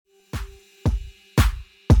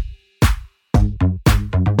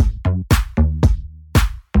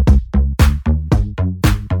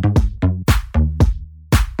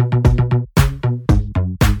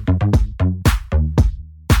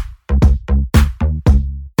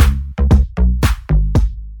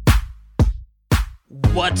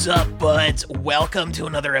What's up, buds? Welcome to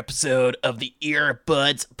another episode of the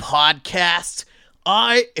Earbuds Podcast.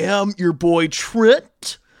 I am your boy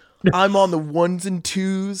Trent. I'm on the ones and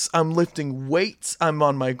twos. I'm lifting weights. I'm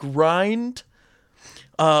on my grind.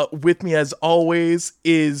 With me, as always,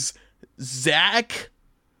 is Zach.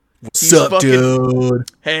 What's up, dude?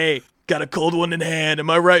 Hey, got a cold one in hand.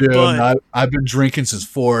 Am I right, Dude, bud? I've been drinking since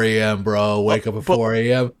 4 a.m., bro. Wake up at 4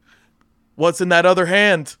 a.m. What's in that other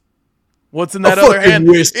hand? What's in that A other fucking hand?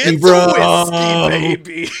 whiskey, It's bro. a whiskey,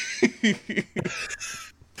 baby.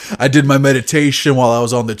 I did my meditation while I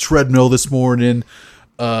was on the treadmill this morning.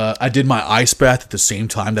 I did my ice bath at the same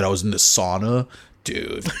time that I was in the sauna.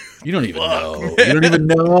 Dude, you don't even know. Man. You don't even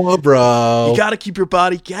know, bro. You gotta keep your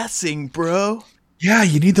body guessing, bro. Yeah,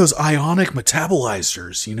 you need those ionic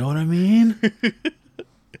metabolizers. You know what I mean?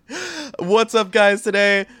 What's up, guys?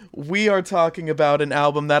 Today we are talking about an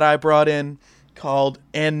album that I brought in called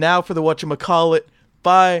And Now for the Whatchamacallit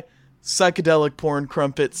by Psychedelic Porn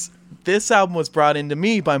Crumpets. This album was brought into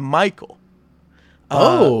me by Michael.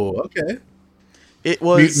 Okay. It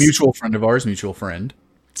was Mutual friend of ours, mutual friend.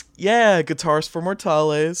 Yeah, Guitars for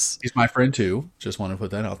Mortales. He's my friend too. Just want to put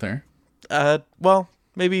that out there. Well,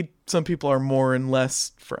 maybe some people are more and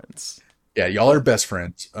less friends. Yeah, y'all are best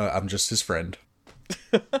friends. I'm just his friend.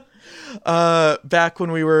 Back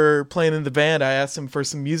when we were playing in the band, I asked him for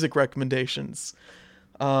some music recommendations.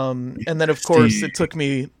 And then, of course, it took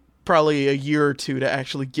me probably a year or two to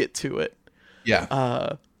actually get to it. Yeah.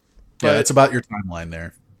 But it's about your timeline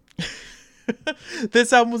there.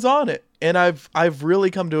 This album was on it, and I've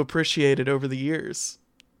really come to appreciate it over the years.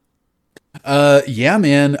 Yeah,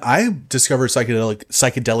 man. I discovered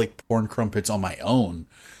psychedelic porn crumpets on my own.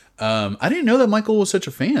 I didn't know that Michael was such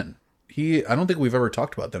a fan. I don't think we've ever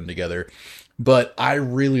talked about them together, but I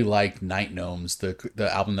really liked Night Gnomes, the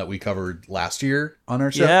album that we covered last year on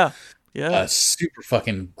our show. Yeah. Super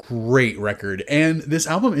fucking great record, and this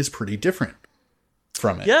album is pretty different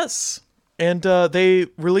from it. Yes, and they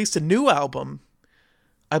released a new album,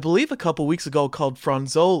 I believe, a couple weeks ago called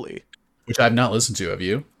Franzoli, Which I've not listened to. Have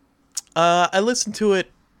you? I listened to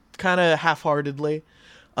it kind of half-heartedly.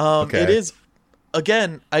 Okay. It is,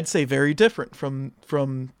 again, I'd say very different from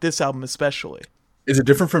this album especially. Is it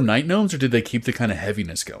different from Night Gnomes, or did they keep the kind of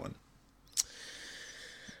heaviness going?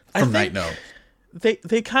 From Night Gnomes.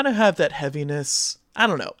 They kind of have that heaviness. I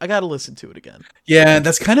don't know. I got to listen to it again. Yeah,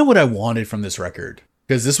 that's kind of what I wanted from this record.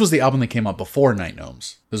 Because this was the album that came out before Night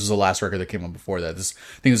Gnomes. This was the last record that came out before that. I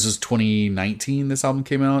think this was 2019 this album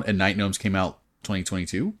came out, and Night Gnomes came out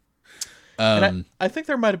 2022. And I think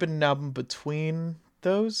there might have been an album between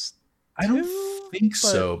those I don't think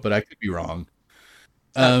so, but I could be wrong.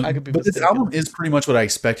 I could be but mistaken. this album is pretty much what I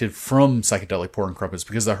expected from Psychedelic Porn Crumpets,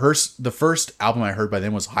 because the first album I heard by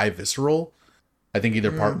them was High Visceral. I think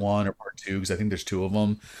either part 1 or part 2, because I think there's 2 of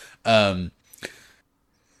them.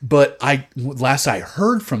 But last I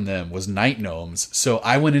heard from them was Night Gnomes, so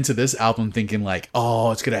I went into this album thinking like,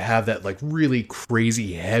 oh, it's gonna have that like really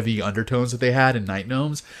crazy heavy undertones that they had in Night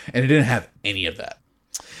Gnomes, and it didn't have any of that.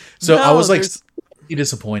 So I was like slightly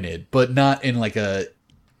disappointed, but not in like a.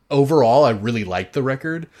 Overall, I really liked the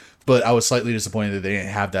record, but I was slightly disappointed that they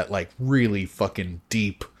didn't have that like really fucking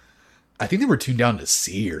deep. I think they were tuned down to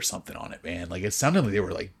C or something on it, man. Like it sounded like they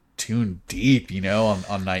were like tuned deep,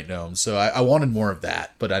 on Night Gnomes. So I wanted more of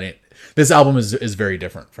that, but I didn't. This album is very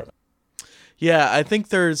different from it. Yeah, I think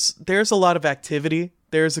there's a lot of activity.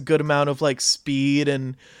 There's a good amount of like speed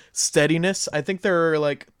and steadiness. I think there are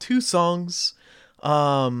like 2 songs,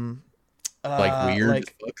 Like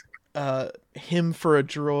weird. Hymn for a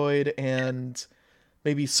Droid and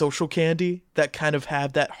maybe Social Candy that kind of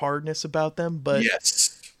have that hardness about them. But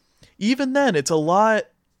yes, even then, it's a lot.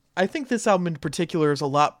 I think this album in particular is a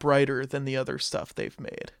lot brighter than the other stuff they've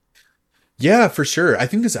made. Yeah, for sure. I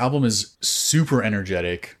think this album is super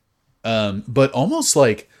energetic, but almost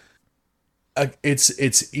like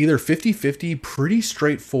it's either 50-50, pretty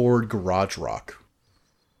straightforward garage rock,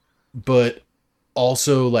 but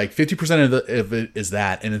also like 50% of it is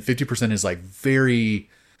that, and then 50% is like very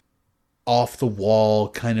off the wall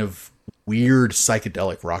kind of weird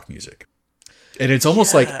psychedelic rock music. And it's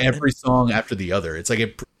almost like every song after the other. It's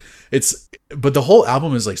like but the whole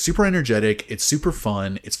album is like super energetic. It's super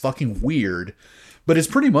fun. It's fucking weird, but it's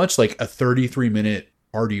pretty much like a 33-minute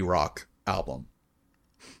party rock album.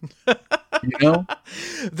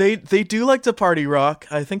 They do like to party rock.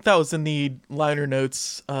 I think that was in the liner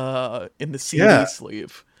notes in the CD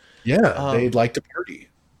sleeve. Yeah, they like to party.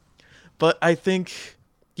 But I think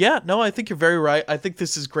I think you're very right. I think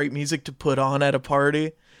this is great music to put on at a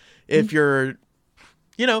party. If you're,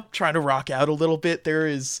 trying to rock out a little bit, there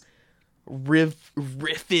is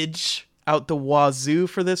riffage out the wazoo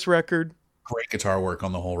for this record. Great guitar work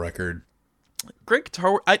on the whole record. Great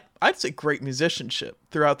guitar work. I'd say great musicianship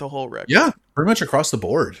throughout the whole record. Yeah, pretty much across the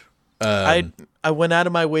board. I went out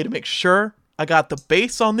of my way to make sure I got the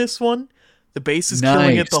bass on this one. The bass is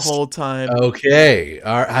killing it the whole time. Okay.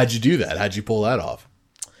 How'd you do that? How'd you pull that off?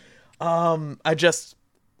 I just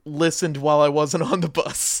listened while I wasn't on the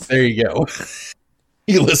bus. There you go.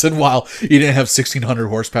 You listened while you didn't have 1,600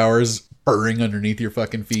 horsepowers purring underneath your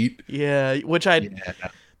fucking feet. Yeah,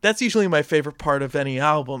 that's usually my favorite part of any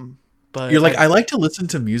album. But you're like, I like to listen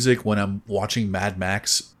to music when I'm watching Mad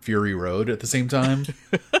Max Fury Road at the same time.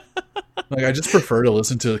 Like, I just prefer to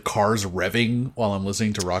listen to cars revving while I'm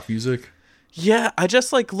listening to rock music. Yeah, I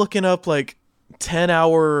just like looking up like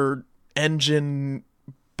 10-hour engine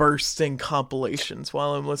bursting compilations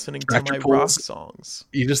while I'm listening to my rock songs.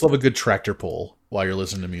 You just love a good tractor pull while you're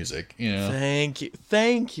listening to music, you know? Thank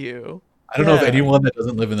you. I don't know if anyone that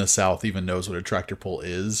doesn't live in the South even knows what a tractor pull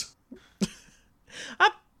is.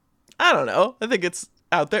 I don't know. I think it's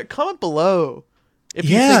out there. Comment below if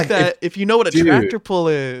you think if you know what a tractor pull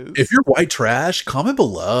is. If you're white trash, comment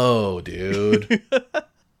below, dude.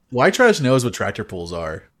 White trash knows what tractor pulls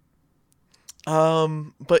are.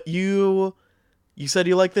 But you said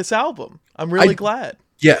you like this album. I'm really glad.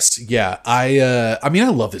 Yes, yeah. I mean, I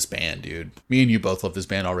love this band, dude. Me and you both love this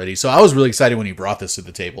band already. So I was really excited when you brought this to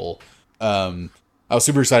the table. I was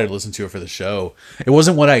super excited to listen to it for the show. It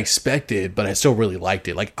wasn't what I expected, but I still really liked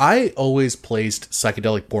it. Like, I always placed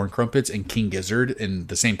Psychedelic Porn Crumpets and King Gizzard in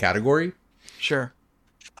the same category. Sure.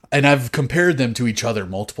 And I've compared them to each other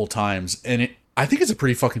multiple times, and I think it's a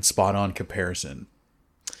pretty fucking spot-on comparison.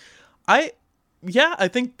 I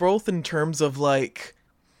think both in terms of, like...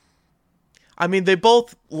 I mean, they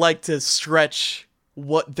both like to stretch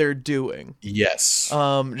what they're doing. Yes.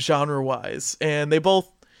 Genre-wise. And they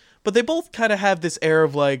both kind of have this air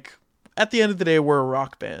of, like, at the end of the day, we're a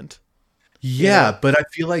rock band. Yeah, you know? But I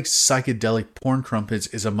feel like Psychedelic Porn Crumpets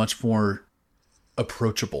is a much more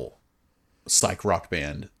approachable psych rock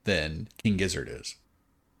band than King Gizzard is.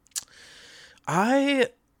 I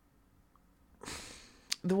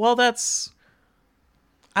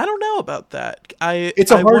don't know about that.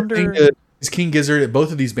 It's a hard thing to... King Gizzard,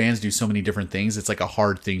 both of these bands do so many different things. It's like a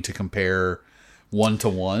hard thing to compare one to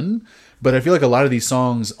one. But I feel like a lot of these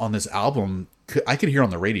songs on this album, I could hear on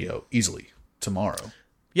the radio easily tomorrow.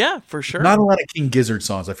 Yeah, for sure. Not a lot of King Gizzard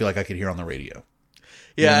songs I feel like I could hear on the radio.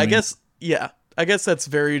 Yeah, you know I guess that's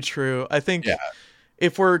very true. I think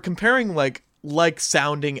if we're comparing like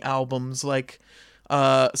sounding albums, like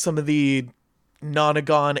some of the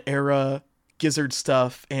Nonagon era Gizzard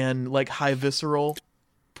stuff and like High Visceral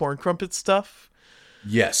Porn Crumpet stuff.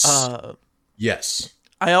 Yes. Yes.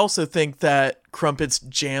 I also think that Crumpets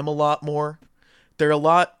jam a lot more. They're a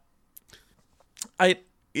lot...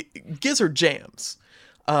 Gizzard jams.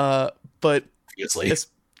 But... Obviously.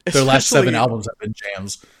 Their last 7 albums have been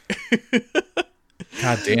jams.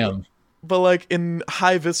 God damn. But like in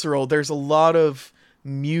High Visceral, there's a lot of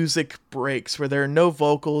music breaks where there are no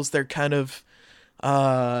vocals. They're kind of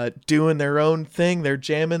doing their own thing. They're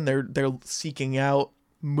jamming. They're seeking out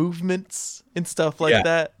movements and stuff like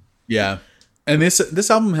that. Yeah. And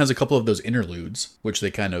this album has a couple of those interludes, which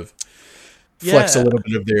they kind of flex a little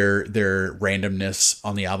bit of their randomness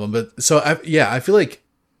on the album. But so I feel like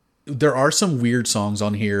there are some weird songs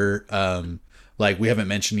on here. Like we haven't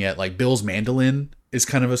mentioned yet, like Bill's Mandolin is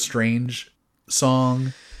kind of a strange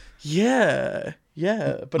song. Yeah.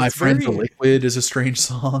 Yeah. But My Friend the Liquid is a strange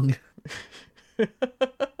song.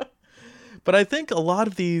 But I think a lot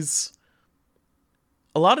of these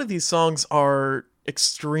songs are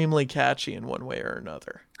extremely catchy in one way or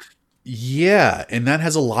another. Yeah, and that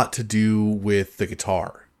has a lot to do with the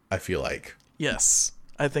guitar, I feel like. Yes,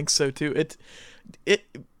 I think so too. It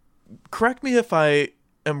correct me if I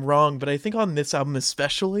am wrong, but I think on this album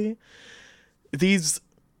especially, these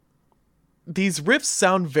riffs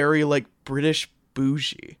sound very like British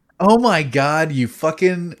bougie. Oh my god, you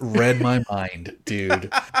fucking read my mind,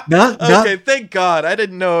 dude. Okay, thank God. I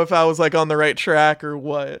didn't know if I was like on the right track or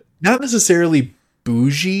what. Not necessarily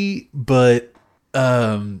bougie, but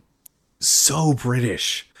so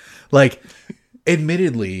British. Like,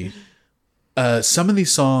 admittedly, some of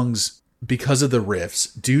these songs, because of the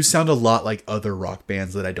riffs, do sound a lot like other rock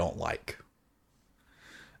bands that I don't like.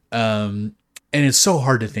 And it's so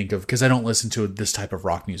hard to think of because I don't listen to this type of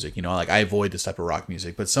rock music, you know, like I avoid this type of rock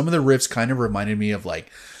music, but some of the riffs kind of reminded me of like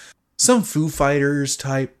some Foo Fighters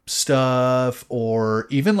type stuff, or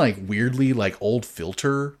even like weirdly like old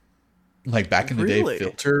Filter, like back in the day.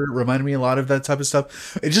 Filter reminded me a lot of that type of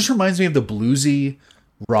stuff. It just reminds me of the bluesy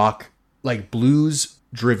rock, like blues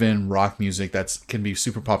driven rock music that's can be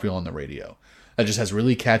super popular on the radio. That just has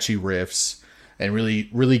really catchy riffs and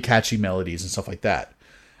really catchy melodies and stuff like that.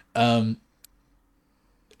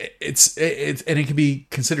 It's and it can be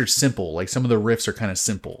considered simple. Like some of the riffs are kind of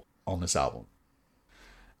simple on this album.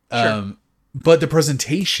 Sure. But the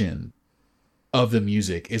presentation of the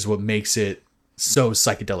music is what makes it so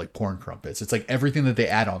psychedelic porn crumpets. It's like everything that they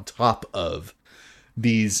add on top of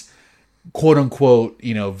these quote unquote,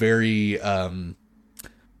 very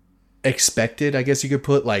expected, I guess you could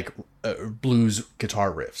put, like blues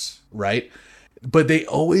guitar riffs, right? But they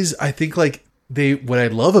always, I think, like what I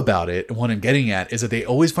love about it and what I'm getting at is that they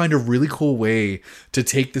always find a really cool way to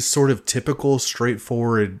take this sort of typical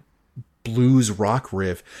straightforward blues rock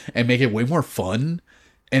riff and make it way more fun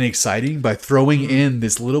and exciting by throwing in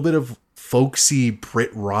this little bit of folksy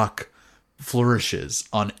Brit rock flourishes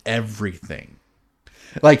on everything.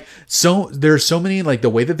 Like, so there's so many, like the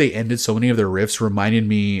way that they ended so many of their riffs reminded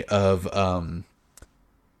me of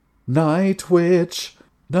Nightwitch.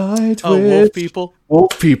 Oh,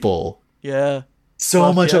 Wolf People. Yeah.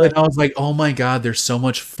 So much of it. I was like, oh my God, there's so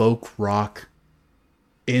much folk rock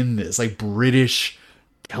in this, like British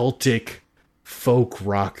Celtic folk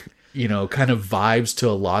rock, kind of vibes to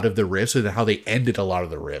a lot of the riffs and how they ended a lot of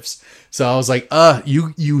the riffs. So I was like,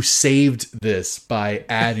 you saved this by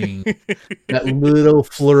adding that little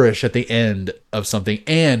flourish at the end of something.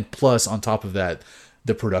 And plus on top of that,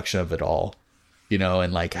 the production of it all,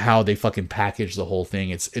 and like how they fucking package the whole thing.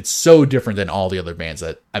 It's so different than all the other bands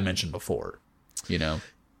that I mentioned before,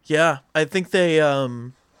 Yeah. I think they,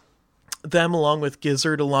 them along with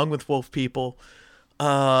Gizzard, along with Wolf People,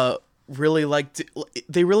 really like that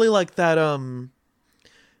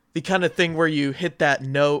the kind of thing where you hit that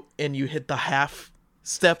note and you hit the half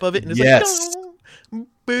step of it and it's yes. like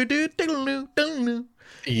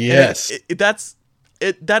yes,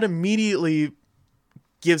 that immediately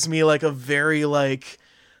gives me like a very like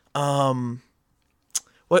like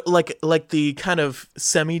the kind of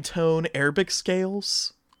semitone Arabic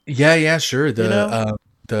scales. Yeah, sure. The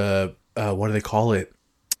what do they call it?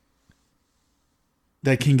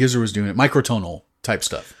 That King Gizzard was doing it, microtonal type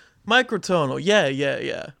stuff. Microtonal, yeah.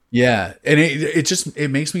 Yeah, and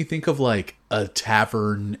it makes me think of like a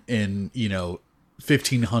tavern in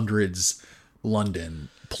 1500s London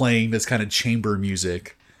playing this kind of chamber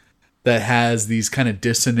music that has these kind of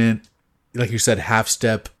dissonant, like you said, half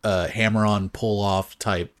step, hammer on pull off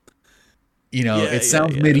type. It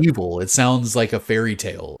sounds medieval. It sounds like a fairy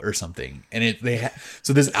tale or something. And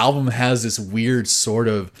so this album has this weird sort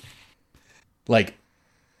of like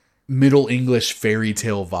Middle English fairy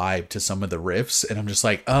tale vibe to some of the riffs, and I'm just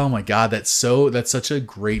like, oh my God, that's such a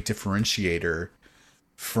great differentiator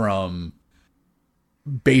from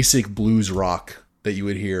basic blues rock that you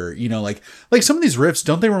would hear. Like some of these riffs,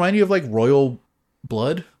 don't they remind you of like Royal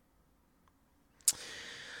Blood?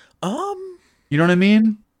 You know what I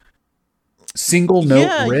mean? Single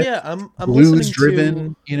note riff. Yeah, I'm blues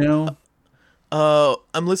driven, I'm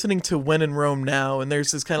listening to When in Rome Now, and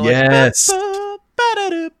there's this kind of like yes.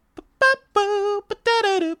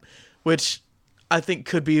 Which I think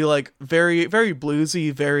could be like very, very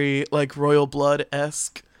bluesy, very like Royal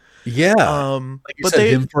Blood-esque. Yeah. Like you said,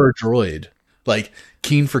 Hymn for a Droid, like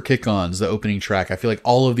Keen for Kick-Ons, the opening track. I feel like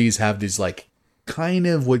all of these have these like kind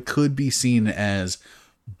of what could be seen as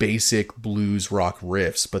basic blues rock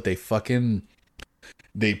riffs, but they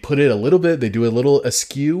put it a little bit, they do a little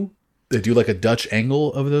askew. They do like a Dutch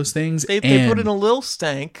angle of those things. They put in a little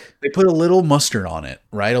stank. They put a little mustard on it,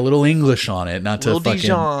 right? A little English on it, not to fucking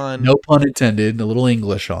Dijon. No pun intended. A little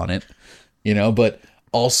English on it, but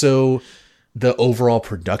also the overall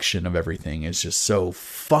production of everything is just so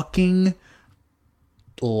fucking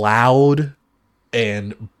loud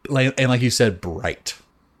and like you said, bright.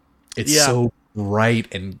 It's so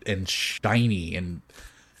bright and shiny, and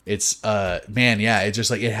it's it's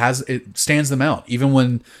just like it stands them out even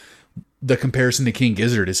when the comparison to King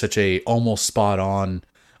Gizzard is such a almost spot on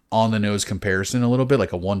the nose comparison, a little bit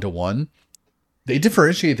like a 1-to-1. They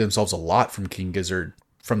differentiate themselves a lot from King Gizzard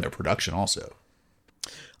from their production also.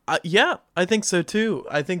 Yeah, I think so too.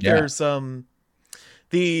 I think there's the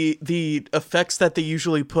effects that they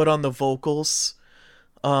usually put on the vocals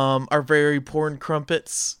are very Porn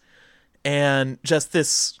Crumpets, and just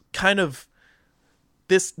this kind of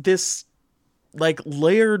this like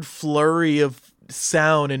layered flurry of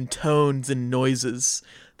sound and tones and noises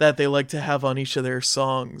that they like to have on each of their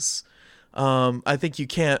songs. I think you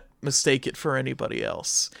can't mistake it for anybody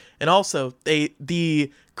else. And also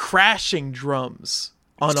the crashing drums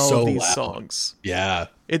on all of these songs. Yeah.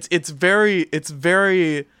 It's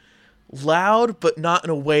very loud, but not in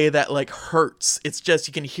a way that like hurts. It's just,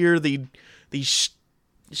 you can hear the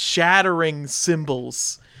shattering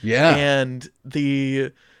cymbals. Yeah. And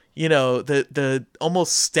the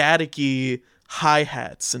almost staticky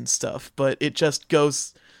hi-hats and stuff, but it just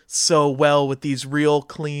goes so well with these real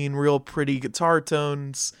clean, real pretty guitar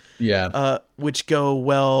tones. Yeah. Which go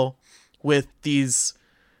well with these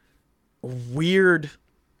weird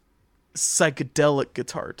psychedelic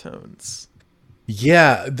guitar tones.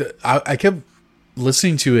 Yeah. I kept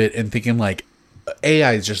listening to it and thinking like,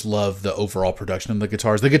 I just love the overall production of the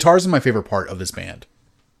guitars. The guitars are my favorite part of this band.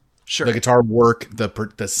 Sure. The guitar work,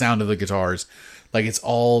 the sound of the guitars, like it's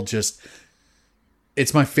all just,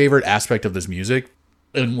 it's my favorite aspect of this music.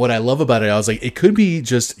 And what I love about it, I was like, it could be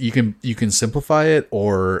just, you can simplify it,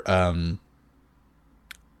 or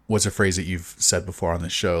what's a phrase that you've said before on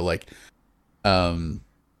this show? Like,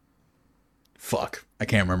 fuck, I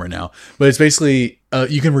can't remember now, but it's basically,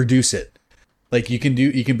 you can reduce it. Like you can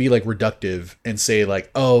be like reductive and say like,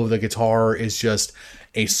 oh, the guitar is just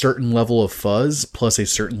a certain level of fuzz plus a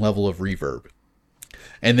certain level of reverb.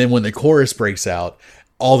 And then when the chorus breaks out,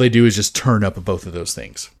 all they do is just turn up both of those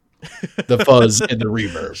things. The fuzz and the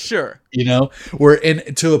reverb. Sure.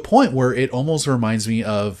 And to a point where it almost reminds me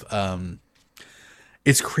of,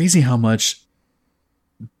 it's crazy how much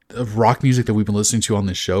of rock music that we've been listening to on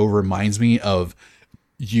this show reminds me of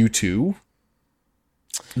U2.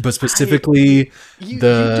 But specifically, you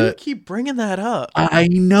do keep bringing that up. I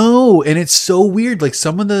know, and it's so weird. Like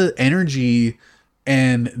some of the energy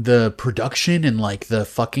and the production and like the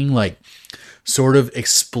fucking like sort of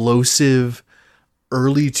explosive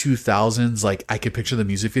early 2000s. Like I could picture the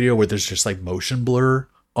music video where there's just like motion blur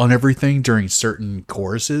on everything during certain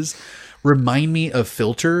choruses. Remind me of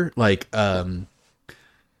Filter, like "Hey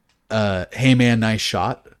Man, Nice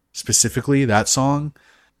Shot," specifically that song.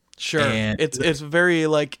 Sure. And it's very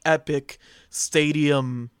like epic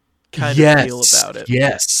stadium kind of feel about it.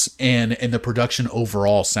 Yes. And the production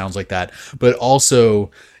overall sounds like that. But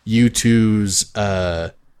also U2's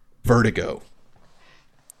Vertigo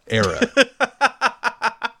era.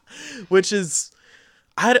 Which is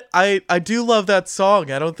I do love that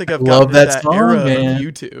song. I don't think I've love gotten that song, era man. Of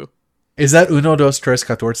U2. Is that Uno, Dos, Tres,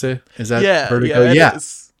 Catorce? Is that Vertigo? Yeah.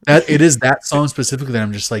 It is that song specifically that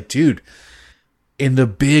I'm just like, dude, in the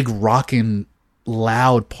big rockin'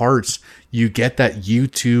 loud parts, you get that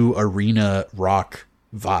U2 arena rock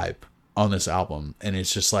vibe on this album. And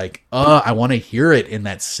it's just like, I want to hear it in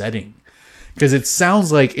that setting. Because it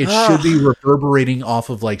sounds like it should be reverberating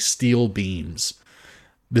off of like steel beams,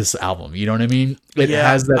 this album. You know what I mean? It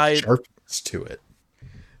has that sharpness to it.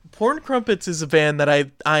 Porn Crumpets is a band that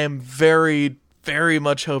I am very, very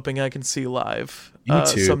much hoping I can see live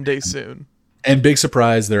someday soon. And big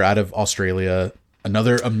surprise, they're out of Australia.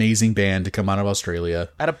 Another amazing band to come out of Australia.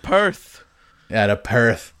 Out of Perth.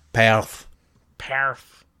 Perth. Perth.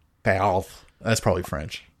 That's probably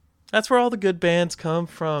French. That's where all the good bands come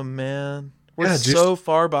from, man. We're so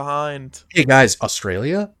far behind. Hey guys,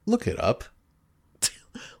 Australia? Look it up.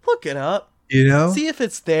 Look it up. You know? See if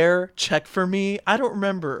it's there. Check for me. I don't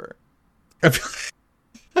remember.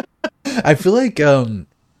 I feel like,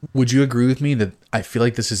 would you agree with me that I feel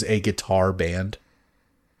like this is a guitar band?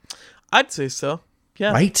 I'd say so.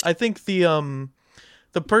 Yeah. Right? I think the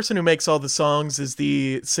person who makes all the songs is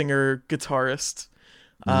the singer guitarist.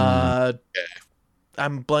 I'm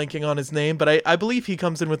blanking on his name, but I believe he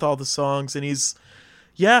comes in with all the songs, and it's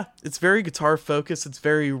very guitar focused. It's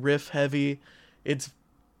very riff heavy. It's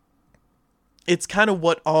kind of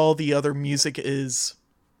what all the other music is.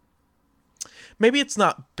 Maybe it's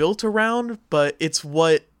not built around, but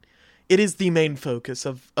it is the main focus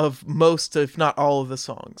of most, if not all, of the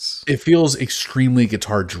songs. It feels extremely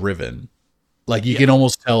guitar driven. Like you can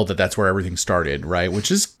almost tell that that's where everything started, right?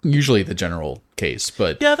 Which is usually the general case,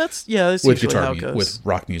 but that's with guitar with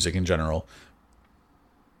rock music in general.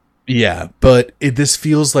 Yeah, but this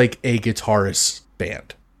feels like a guitarist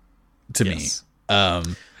band to me.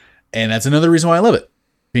 And that's another reason why I love it.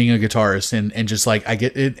 Being a guitarist and just like I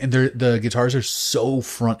get it, and the guitars are so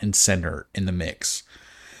front and center in the mix.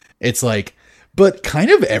 It's like, but kind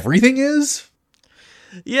of everything is.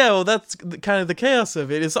 Yeah, well, that's kind of the chaos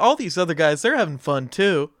of it. Is all these other guys, they're having fun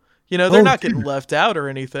too. You know, they're not getting left out or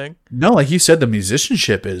anything. No, like you said, the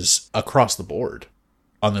musicianship is across the board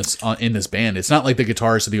in this band. It's not like the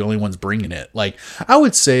guitarists are the only ones bringing it. Like I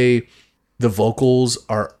would say, the vocals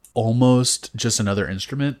are almost just another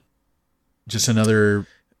instrument, just another.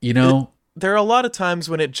 You know, there are a lot of times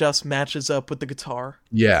when it just matches up with the guitar.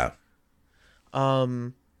 Yeah.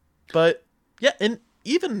 But yeah, and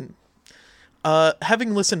even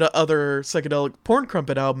having listened to other psychedelic Porn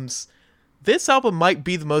Crumpet albums, this album might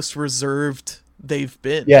be the most reserved they've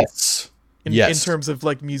been. Yes. In terms of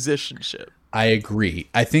like musicianship. I agree.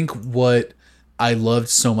 I think what I loved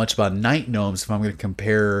so much about Night Gnomes, if I'm going to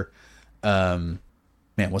compare, man,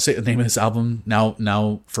 what's the name of this album? Now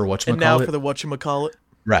for Whatchamacallit? And now for the Whatchamacallit.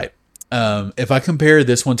 Right. If I compare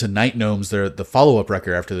this one to Night Gnomes, the follow-up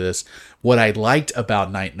record after this, what I liked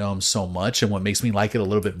about Night Gnomes so much, and what makes me like it a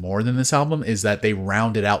little bit more than this album, is that they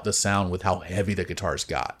rounded out the sound with how heavy the guitars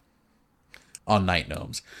got on Night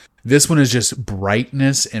Gnomes. This one is just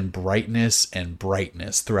brightness and brightness and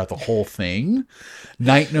brightness throughout the whole thing.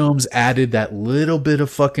 Night Gnomes added that little bit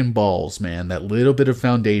of fucking balls, man, that little bit of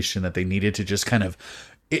foundation that they needed to just kind of,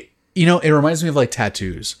 it reminds me of like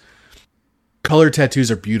tattoos. Color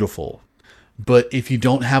tattoos are beautiful, but if you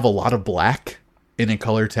don't have a lot of black in a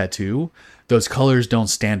color tattoo, those colors don't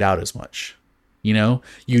stand out as much. You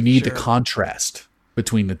need the contrast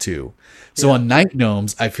between the two. So on Night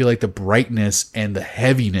Gnomes, I feel like the brightness and the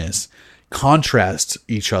heaviness contrast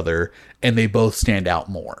each other, and they both stand out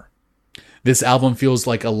more. This album feels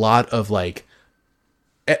like a lot of like,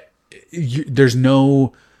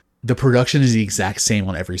 the production is the exact same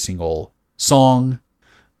on every single song.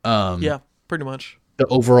 Pretty much. The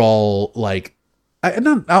overall, like,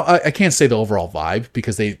 I can't say the overall vibe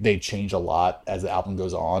because they change a lot as the album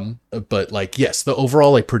goes on. But like, yes, the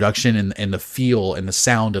overall like production and the feel and the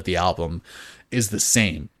sound of the album is the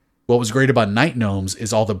same. What was great about Night Gnomes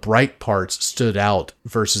is all the bright parts stood out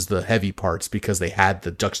versus the heavy parts because they had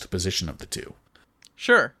the juxtaposition of the two.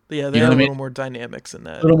 Sure. Yeah, they have a little more dynamics in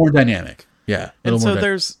that. A little more dynamic. Yeah. And so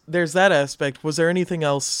there's that aspect. Was there anything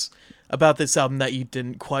else about this album that you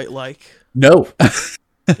didn't quite like? No.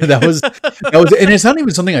 that was, and it's not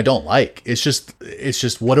even something I don't like. It's just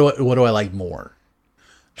what do I like more?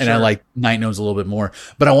 And I like Night Gnomes a little bit more.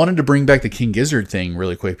 But I wanted to bring back the King Gizzard thing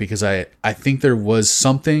really quick because I think there was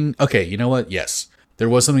something. Okay, you know what? Yes, there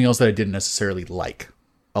was something else that I didn't necessarily like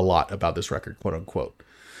a lot about this record, quote unquote.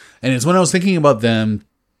 And it's when I was thinking about them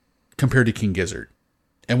compared to King Gizzard,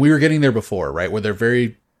 and we were getting there before, right? Where they're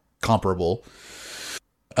very comparable.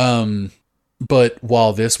 But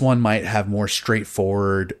while this one might have more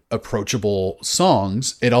straightforward, approachable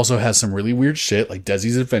songs, it also has some really weird shit like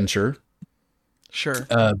Desi's Adventure. Sure.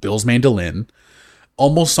 Bill's Mandolin.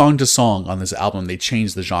 Almost song to song on this album, they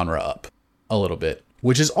changed the genre up a little bit,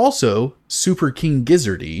 which is also super King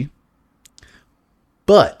Gizzard-y.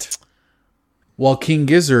 But while King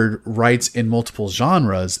Gizzard writes in multiple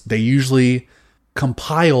genres, they usually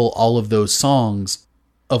compile all of those songs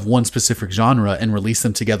of one specific genre and release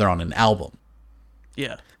them together on an album.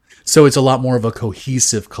 Yeah. So it's a lot more of a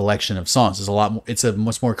cohesive collection of songs. It's a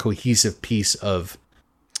much more cohesive piece of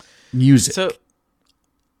music. So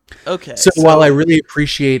while I really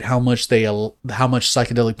appreciate how much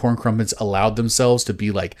Psychedelic Porn Crumpets allowed themselves to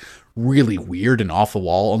be like really weird and off the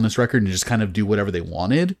wall on this record and just kind of do whatever they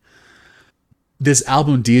wanted, this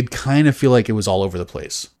album did kind of feel like it was all over the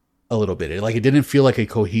place a little bit. It didn't feel like a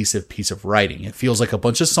cohesive piece of writing. It feels like a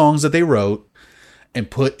bunch of songs that they wrote and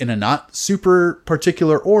put in a not super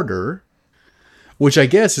particular order, which I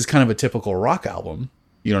guess is kind of a typical rock album.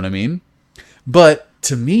 You know what I mean? But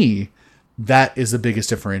to me, that is the biggest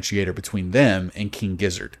differentiator between them and King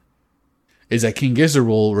Gizzard. Is that King Gizzard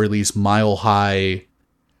will release Mile High,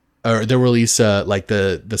 or they'll release like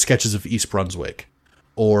the Sketches of East Brunswick,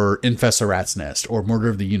 or Infest a Rat's Nest, or Murder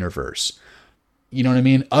of the Universe. You know what I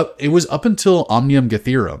mean? It was up until Omnium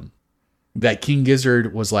Gatherum that King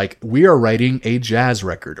Gizzard was like, we are writing a jazz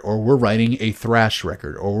record, or we're writing a thrash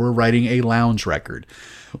record, or we're writing a lounge record.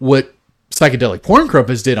 What Psychedelic Porn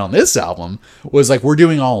Crumpets did on this album was like, we're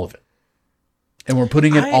doing all of it. And we're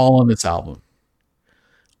putting it all on this album.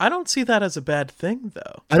 I don't see that as a bad thing,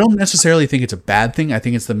 though. I don't necessarily think it's a bad thing. I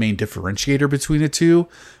think it's the main differentiator between the two.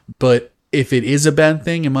 But if it is a bad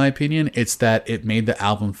thing, in my opinion, it's that it made the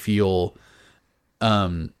album feel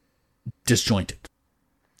disjointed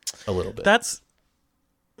a little bit.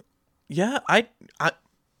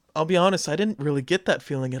 I'll be honest, I didn't really get that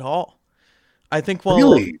feeling at all. I think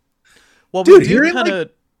really? Dude, we do kind of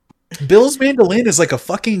Bill's Mandolin is like a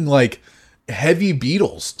fucking like heavy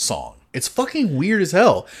Beatles song. It's fucking weird as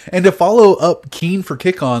hell. And to follow up Keen for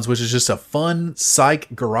Kick-Ons, which is just a fun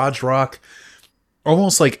psych garage rock,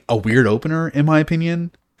 almost like a weird opener in my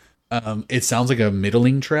opinion. It sounds like a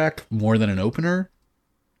middling track more than an opener.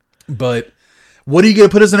 But what are you going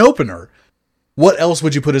to put as an opener? What else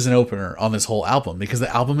would you put as an opener on this whole album? Because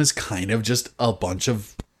the album is kind of just a bunch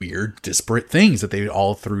of weird, disparate things that they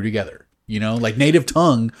all threw together. You know, like Native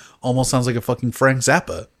Tongue almost sounds like a fucking Frank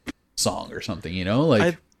Zappa song or something, you know?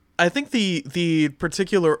 Like I think the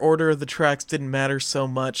particular order of the tracks didn't matter so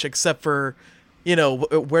much, except for, you know,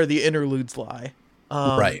 where the interludes lie.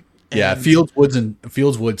 Right. Yeah, Fields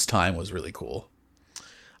Woods Time was really cool.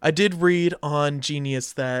 I did read on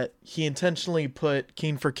Genius that he intentionally put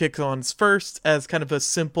Keen for Kick-Ons first as kind of a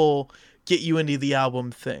simple get you into the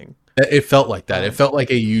album thing. It felt like that. It felt like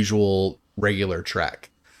a usual regular track.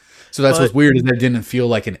 So that's what's weird, is that it didn't feel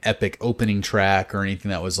like an epic opening track or anything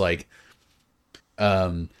that was like,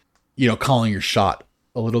 calling your shot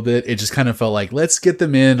a little bit. It just kind of felt like, let's get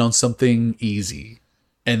them in on something easy,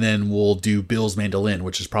 and then we'll do Bill's Mandolin,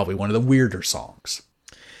 which is probably one of the weirder songs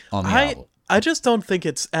on the album. I just don't think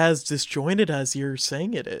it's as disjointed as you're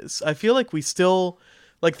saying it is. I feel like we still,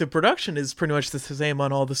 like, the production is pretty much the same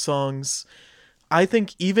on all the songs. I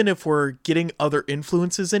think even if we're getting other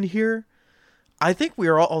influences in here, I think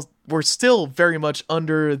we're still very much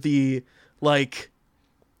under the, like,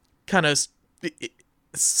 kind of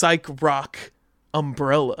psych rock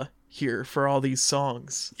umbrella here for all these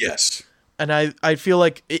songs. Yes. And I feel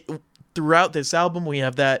like throughout this album we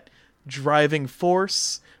have that driving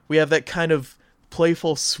force. We have that kind of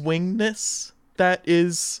playful swingness that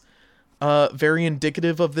is very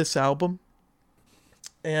indicative of this album.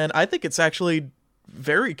 And I think it's actually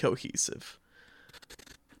very cohesive.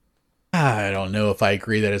 I don't know if I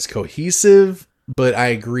agree that it's cohesive, but I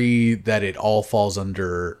agree that it all falls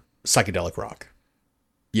under psychedelic rock.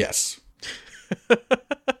 Yes.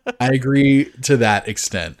 I agree to that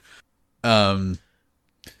extent.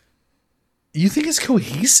 You think it's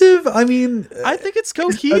cohesive? I mean, I think it's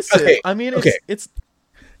cohesive. Okay, I mean, okay. it's.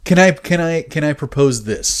 Can I propose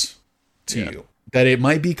this to you, that it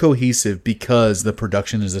might be cohesive because the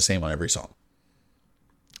production is the same on every song?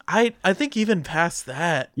 I think even past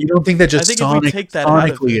that, you don't think that just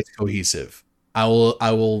sonically it's cohesive? I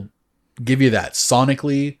will give you that.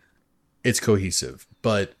 Sonically, it's cohesive,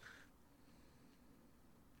 but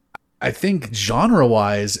I think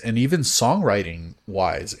genre-wise and even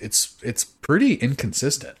songwriting-wise, it's pretty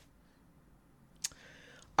inconsistent.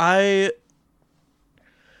 I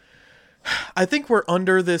think we're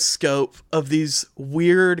under this scope of these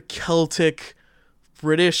weird Celtic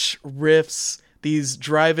British riffs, these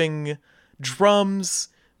driving drums,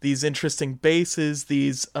 these interesting basses,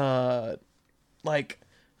 these like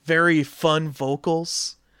very fun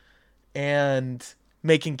vocals, and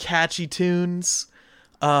making catchy tunes,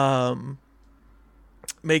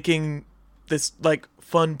 making this like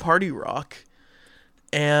fun party rock.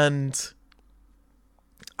 And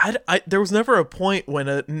I there was never a point when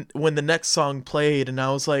the next song played and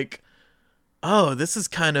I was like, oh, this is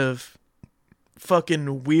kind of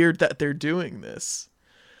fucking weird that they're doing this.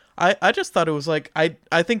 I just thought it was like,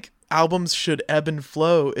 I think albums should ebb and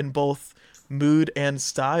flow in both mood and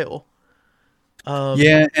style.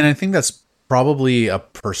 Yeah, and I think that's probably a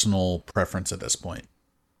personal preference at this point.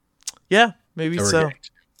 Yeah, maybe so.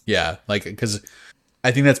 Yeah, like, because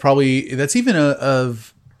I think that's even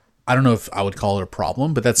I don't know if I would call it a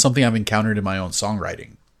problem, but that's something I've encountered in my own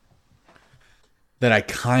songwriting. That I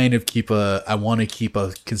kind of I want to keep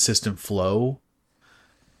a consistent flow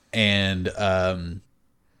and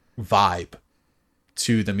vibe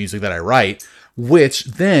to the music that I write, which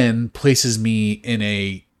then places me in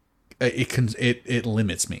it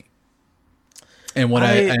limits me.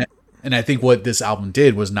 And I think what this album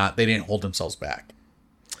did was they didn't hold themselves back.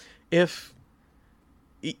 If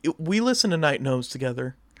we listen to Night Gnomes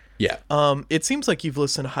together, yeah, it seems like you've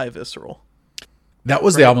listened to High Visceral. That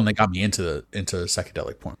was the album that got me into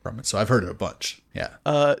psychedelic porn from it, so I've heard it a bunch.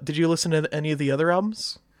 Yeah. Did you listen to any of the other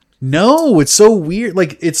albums? No, it's so weird.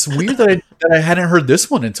 Like, it's weird that I hadn't heard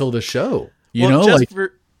this one until the show.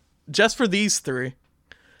 Just for these three.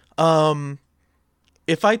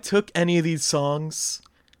 If I took any of these songs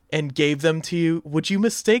and gave them to you, would you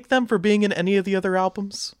mistake them for being in any of the other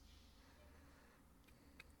albums?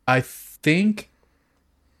 I think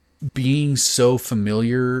being so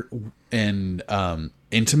familiar and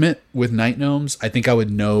intimate with Night Gnomes, I think I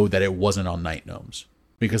would know that it wasn't on Night Gnomes,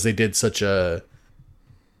 because they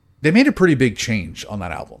made a pretty big change on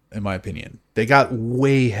that album, in my opinion. They got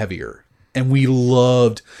way heavier, and we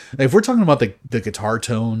loved, if we're talking about the guitar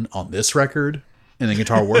tone on this record and the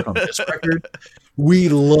guitar work on this record, we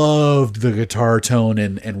loved the guitar tone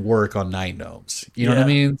and work on Night Gnomes. You know what I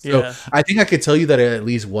mean? So I think I could tell you that it at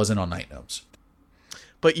least wasn't on Night Gnomes.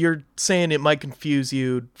 But you're saying it might confuse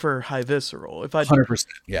you for High Visceral. 100%.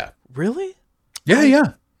 Yeah. Really?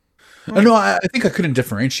 Yeah. No, I think I couldn't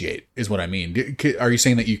differentiate, is what I mean. Are you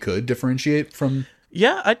saying that you could differentiate from?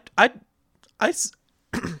 Yeah, I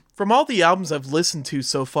from all the albums I've listened to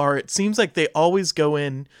so far, it seems like they always go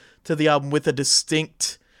in to the album with a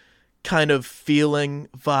distinct kind of feeling,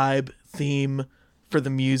 vibe, theme for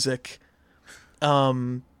the music.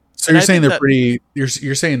 So you're saying they're pretty. You're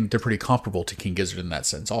saying they're pretty comparable to King Gizzard in that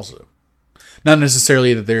sense, also. Not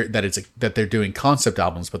necessarily that they're doing concept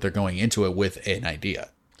albums, but they're going into it with an idea.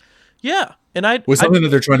 Yeah, and with something that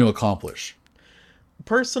they're trying to accomplish.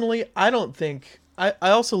 Personally, I don't think I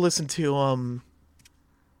also listened to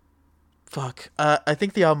I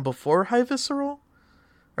think the album before High Visceral,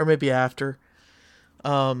 or maybe after.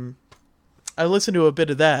 I listened to a bit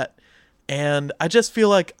of that, and I just feel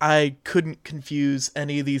like I couldn't confuse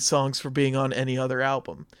any of these songs for being on any other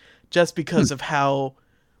album, just because of how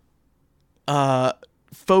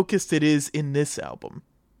focused it is in this album.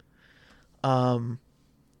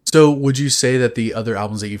 So would you say that the other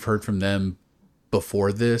albums that you've heard from them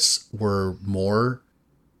before this were more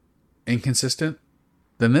inconsistent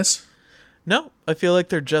than this? No, I feel like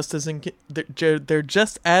they're just as they're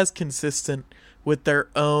just as consistent with their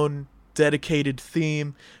own dedicated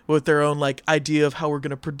theme, with their own like idea of how we're going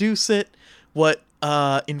to produce it, what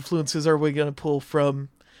influences are we going to pull from,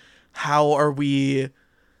 how are we,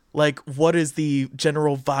 like, what is the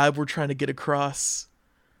general vibe we're trying to get across.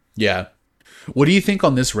 Yeah. What do you think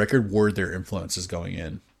on this record were their influences going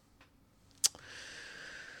in?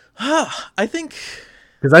 I think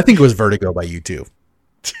it was Vertigo by U2.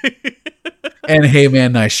 And Hey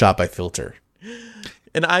Man, Nice Shot by Filter.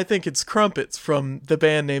 And I think it's Crumpets from the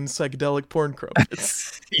band named Psychedelic Porn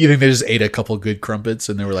Crumpets. You think they just ate a couple good crumpets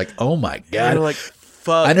and they were like, oh my God. They're like,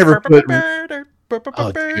 fuck. I never put...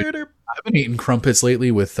 Oh, dude. I've been eating crumpets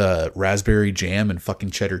lately with raspberry jam and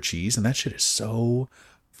fucking cheddar cheese, and that shit is so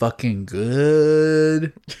fucking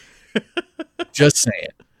good. Just saying.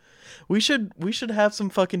 We should have some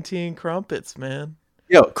fucking tea and crumpets, man.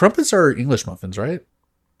 Yo, crumpets are English muffins, right?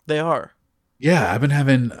 They are. Yeah, I've been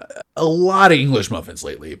having a lot of English muffins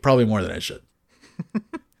lately, probably more than I should.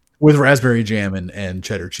 With raspberry jam and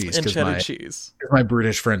cheddar cheese. And cheddar cheese. My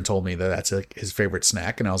British friend told me that that's like his favorite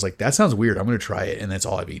snack, and I was like, that sounds weird. I'm going to try it, and that's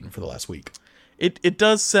all I've eaten for the last week. It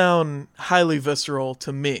does sound highly visceral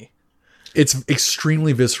to me. It's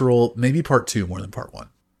extremely visceral, maybe part 2 more than part 1.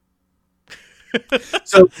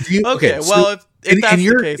 So okay, well, if that's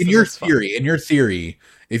the case, in your theory,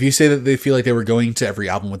 if you say that they feel like they were going to every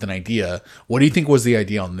album with an idea, what do you think was the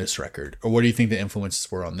idea on this record, or what do you think the influences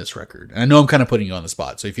were on this record? And I know I'm kind of putting you on the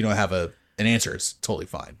spot, so if you don't have an answer, it's totally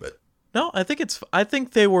fine. But no, I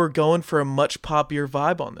think they were going for a much poppier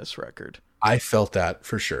vibe on this record. I felt that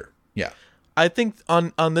for sure. Yeah, I think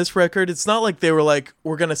on this record, it's not like they were like,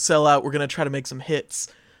 we're gonna sell out, we're gonna try to make some hits,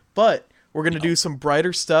 but we're going to do some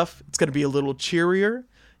brighter stuff. It's going to be a little cheerier,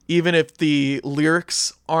 even if the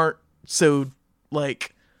lyrics aren't so,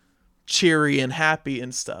 like, cheery and happy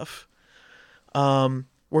and stuff. We're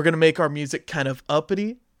going to make our music kind of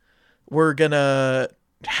uppity. We're going to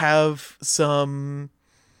have some,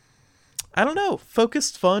 I don't know,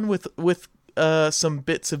 focused fun with some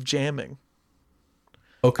bits of jamming.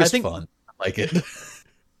 Focused fun. I like it.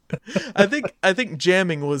 I think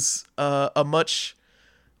jamming was a much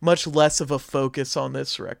less of a focus on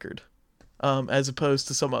this record, as opposed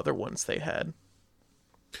to some other ones they had.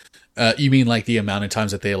 You mean like the amount of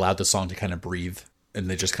times that they allowed the song to kind of breathe and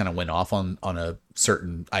they just kind of went off on a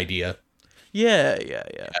certain idea? Yeah.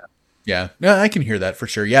 Yeah, I can hear that for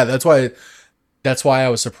sure. Yeah, that's why I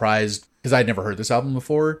was surprised, because I'd never heard this album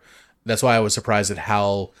before. That's why I was surprised at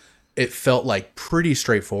how it felt like pretty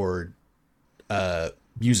straightforward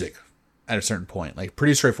music at a certain point, like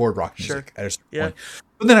pretty straightforward rock music at a certain point.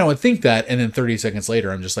 But then I would think that, and then 30 seconds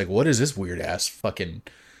later, I'm just like, what is this weird ass fucking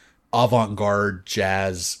avant-garde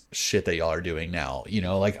jazz shit that y'all are doing now? You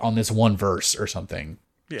know, like on this one verse or something.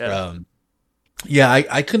 Yeah.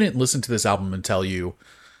 I couldn't listen to this album and tell you.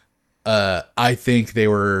 I think they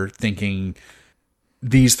were thinking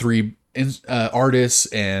these three artists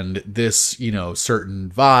and this, you know,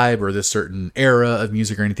 certain vibe or this certain era of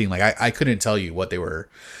music or anything. Like I couldn't tell you what they were,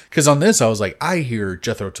 because on this I was like, I hear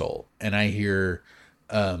Jethro Tull and I hear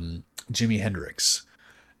Jimi Hendrix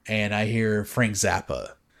and I hear Frank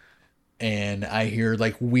Zappa and I hear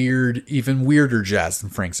like weird, even weirder jazz than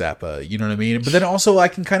Frank Zappa, you know what I mean? But then also I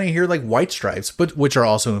can kind of hear like White Stripes, but which are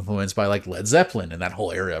also influenced by like Led Zeppelin and that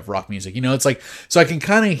whole area of rock music. You know, it's like, so I can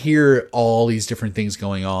kind of hear all these different things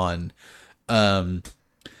going on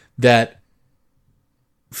that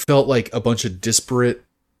felt like a bunch of disparate,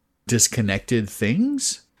 disconnected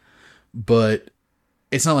things. But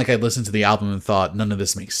it's not like I listened to the album and thought none of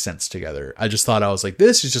this makes sense together. I just thought, I was like,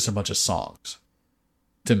 this is just a bunch of songs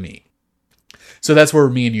to me. So that's where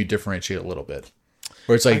me and you differentiate a little bit,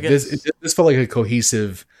 where it's like this felt like a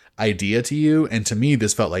cohesive idea to you. And to me,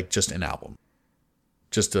 this felt like just an album,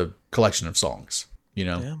 just a collection of songs, you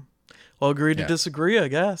know? Yeah. Well, agree to disagree, I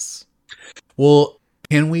guess. Well,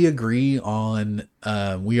 can we agree on,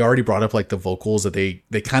 we already brought up like the vocals, that they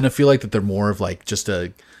kind of feel like that they're more of like just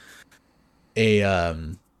a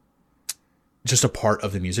just a part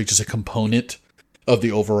of the music, just a component of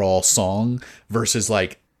the overall song versus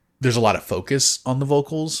like there's a lot of focus on the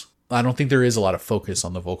vocals. I don't think there is a lot of focus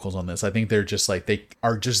on the vocals on this. I think they're just like they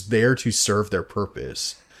are just there to serve their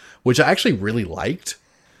purpose, which I actually really liked.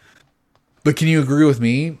 But can you agree with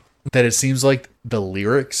me that it seems like the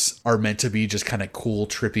lyrics are meant to be just kind of cool,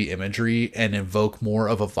 trippy imagery and evoke more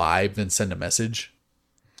of a vibe than send a message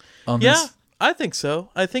on Yeah, this? I think so.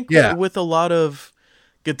 I think Yeah. with a lot of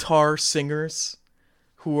guitar singers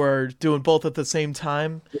who are doing both at the same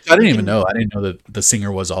time. I didn't even know. I didn't know that the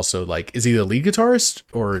singer was also like, is he the lead guitarist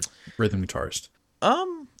or rhythm guitarist?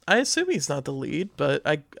 I assume he's not the lead, but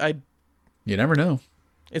You never know.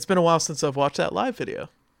 it's been a while since I've watched that live video.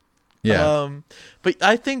 Yeah. But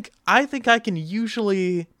I think I can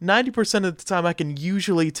usually 90% of the time I can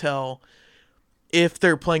usually tell if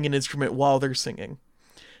they're playing an instrument while they're singing.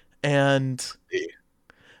 And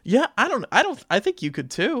yeah, I think you could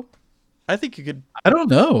too. I think you could. I don't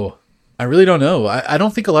know. I really don't know. I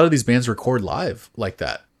don't think a lot of these bands record live like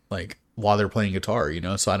that, like while they're playing guitar, you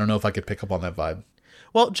know? So I don't know if I could pick up on that vibe.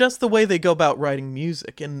 Well, just the way they go about writing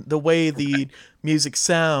music and the way the music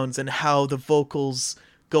sounds and how the vocals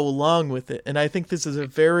go along with it. And I think this is a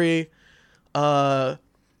very guitar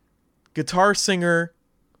singer,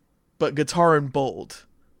 but guitar and bold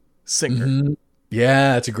singer. Mm-hmm.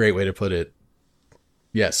 Yeah, that's a great way to put it.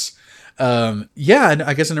 Yes. Yeah, and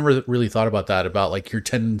I guess I never really thought about that, about like your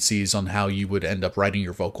tendencies on how you would end up writing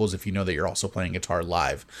your vocals if you know that you're also playing guitar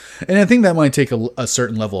live. And I think that might take a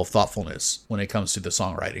certain level of thoughtfulness when it comes to the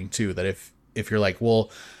songwriting too, that if you're like,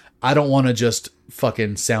 well, I don't want to just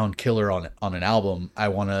fucking sound killer on an album, I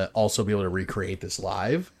want to also be able to recreate this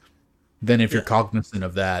live. Then if you're cognizant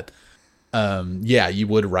of that, yeah, you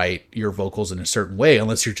would write your vocals in a certain way,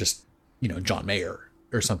 unless you're just, John Mayer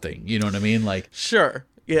or something, you know what I mean? Like, sure.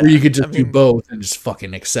 Yeah. or you could just do both and just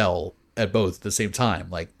fucking excel at both at the same time.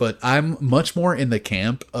 Like, but I'm much more in the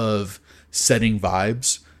camp of setting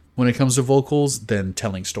vibes when it comes to vocals than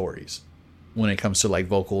telling stories when it comes to like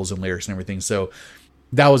vocals and lyrics and everything. So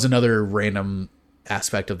that was another random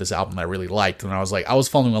aspect of this album I really liked. And I was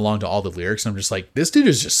following along to all the lyrics and I'm just like, this dude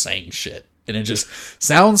is just saying shit. And it just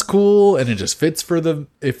sounds cool and it just fits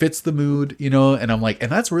the mood, and I'm like,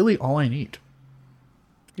 and that's really all I need.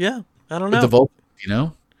 Yeah. I don't know. With the vocal,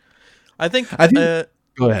 I think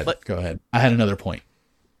go ahead. I had another point.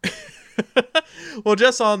 Well,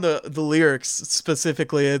 just on the lyrics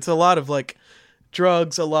specifically, it's a lot of like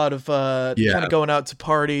drugs, a lot of kind of going out to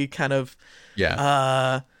party, kind of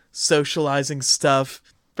socializing stuff,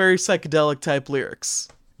 very psychedelic type lyrics.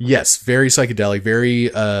 Yes, very psychedelic, very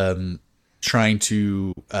trying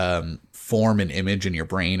to form an image in your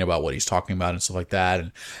brain about what he's talking about and stuff like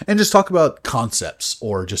that, and just talk about concepts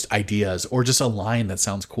or just ideas or just a line that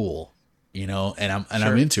sounds cool, and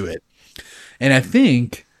I'm into it. And I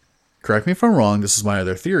think, correct me if I'm wrong, this is my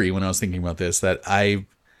other theory when I was thinking about this, that I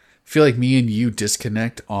feel like me and you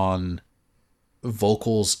disconnect on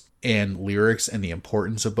vocals and lyrics and the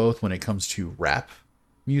importance of both when it comes to rap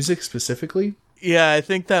music specifically. Yeah, I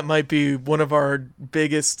think that might be one of our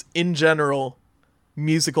biggest, in general,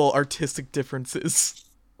 musical artistic differences.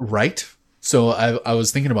 Right? So I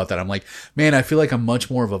was thinking about that. I'm like, man, I feel like I'm much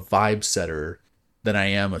more of a vibe setter than I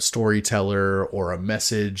am a storyteller or a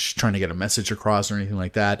message, trying to get a message across or anything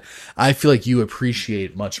like that. I feel like you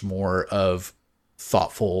appreciate much more of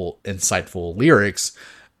thoughtful, insightful lyrics,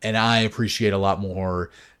 and I appreciate a lot more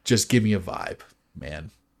just give me a vibe, man.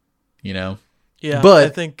 Yeah, but I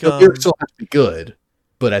think the lyrics still have to be good.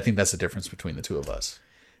 But I think that's the difference between the two of us.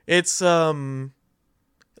 It's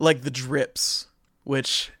like the Drips,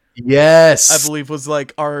 which yes, I believe was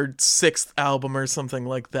like our 6th album or something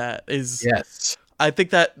like that. Yes, I think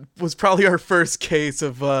that was probably our first case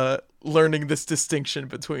of learning this distinction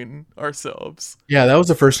between ourselves. Yeah, that was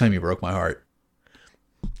the first time you broke my heart.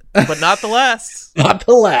 But not the last. Not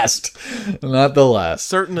the last.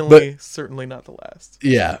 Certainly not the last.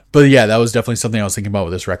 Yeah. But yeah, that was definitely something I was thinking about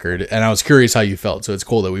with this record. And I was curious how you felt. So it's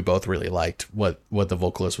cool that we both really liked what the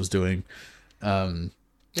vocalist was doing. Yeah.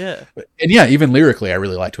 And yeah, even lyrically, I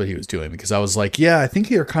really liked what he was doing, because I was like, yeah, I think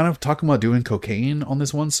they're kind of talking about doing cocaine on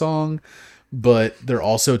this one song, but they're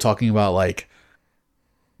also talking about like,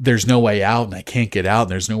 there's no way out and I can't get out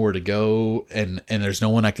and there's nowhere to go and there's no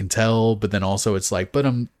one I can tell. But then also it's like, but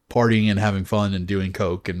I'm partying and having fun and doing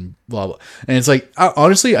coke and blah, blah. And it's like,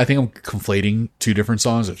 honestly, I think I'm conflating 2 different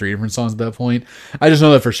songs or 3 different songs at that point. I just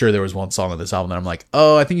know that for sure there was one song on this album that I'm like,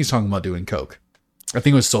 oh, I think he's talking about doing coke. I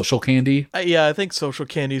think it was Social Candy. Yeah, I think Social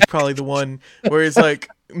Candy is probably the one where he's like,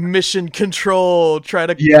 mission control, try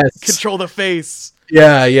to Yes. control the face.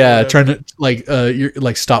 Yeah. Trying to you're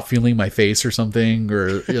like stop feeling my face or something,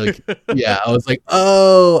 or like, yeah. I was like,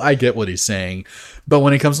 oh, I get what he's saying. But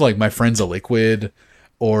when it comes to like My Friend's a Liquid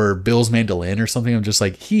or Bill's Mandolin or something, I'm just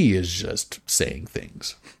like, he is just saying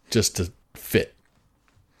things just to fit.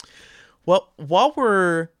 Well, while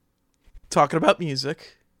we're talking about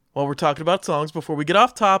music, while we're talking about songs, before we get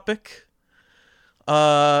off topic,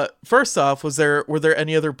 first off, were there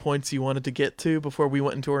any other points you wanted to get to before we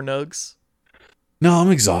went into our nugs? No,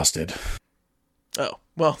 I'm exhausted. Oh,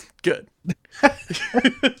 well, good.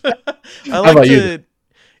 How about you?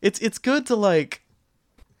 It's good to like,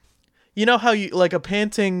 you know how you like a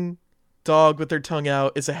panting dog with their tongue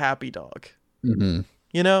out is a happy dog. Mm-hmm.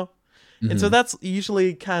 You know? Mm-hmm. And so that's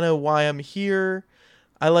usually kind of why I'm here.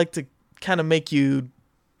 I like to kind of make you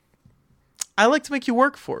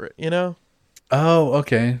work for it, you know? Oh,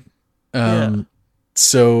 okay. Yeah.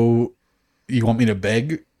 So you want me to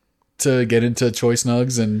beg to get into choice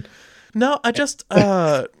nugs? And No, I just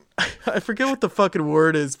I forget what the fucking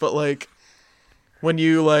word is, but like when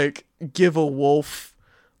you like give a wolf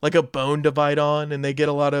like a bone to bite on and they get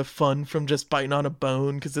a lot of fun from just biting on a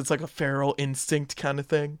bone because it's like a feral instinct kind of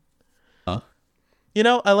thing. Huh? You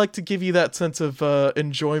know, I like to give you that sense of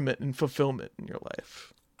enjoyment and fulfillment in your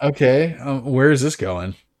life. Okay, where is this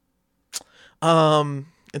going? And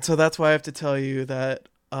so that's why I have to tell you that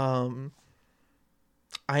I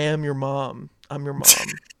am your mom. I'm your mom.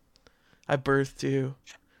 I birthed you.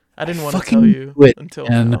 I didn't want to tell you until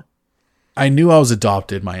now. I knew I was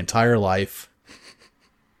adopted my entire life.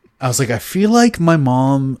 I was like, I feel like my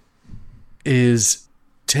mom is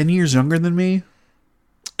 10 years younger than me.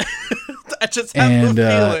 I just have the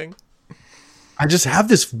feeling. I just have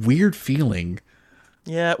this weird feeling.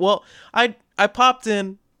 Yeah, well, I popped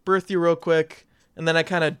in, birthed you real quick, and then I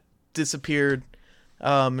kind of disappeared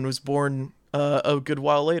and was born a good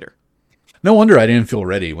while later. No wonder I didn't feel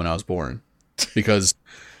ready when I was born. Because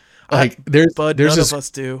like none of us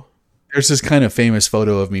do. There's this kind of famous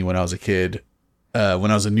photo of me when I was a kid,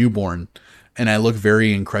 when I was a newborn, and I look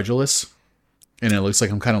very incredulous, and it looks like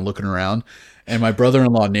I'm kind of looking around. And my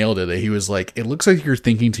brother-in-law nailed it. He was like, "It looks like you're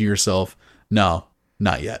thinking to yourself, no,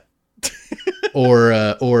 not yet,"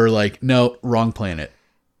 or like, "No, wrong planet."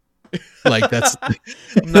 Like that's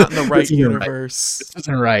not in the right universe. This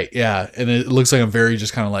isn't right. Yeah, and it looks like I'm very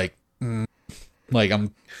just kind of like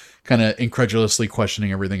I'm kind of incredulously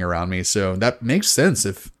questioning everything around me. So that makes sense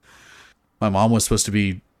if my mom was supposed to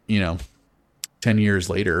be, 10 years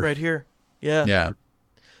later. Right here. Yeah. Yeah.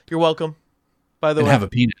 You're welcome. By the way. Have a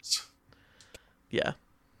penis. Yeah.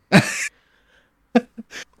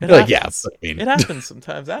 You're like, yeah. It happens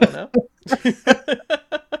sometimes. I don't know.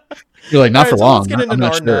 You're like, not for long. Let's get into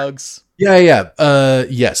our nugs. Yeah.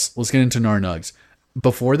 Yes. Let's get into our nugs.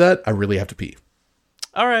 Before that, I really have to pee.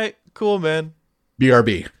 All right. Cool, man.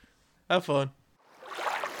 BRB. Have fun.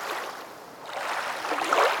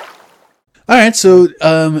 All right. So,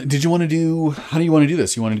 how do you want to do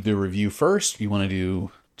this? You want to do a review first? You want to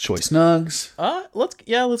do choice nugs?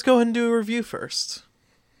 Let's go ahead and do a review first.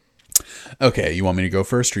 Okay. You want me to go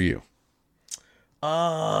first or you?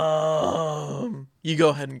 You go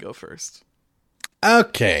ahead and go first.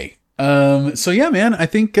 Okay. So yeah, man, I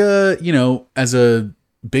think, as a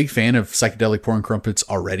big fan of Psychedelic Porn Crumpets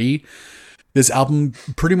already, this album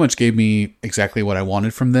pretty much gave me exactly what I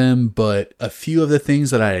wanted from them, but a few of the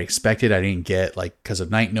things that I expected I didn't get, like because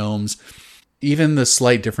of Night Gnomes. Even the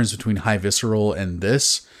slight difference between High Visceral and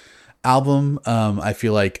this album, I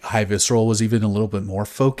feel like High Visceral was even a little bit more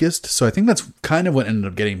focused. So I think that's kind of what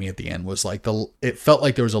ended up getting me at the end, was like it felt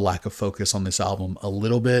like there was a lack of focus on this album a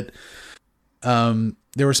little bit.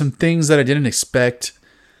 There were some things that I didn't expect,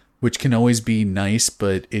 which can always be nice,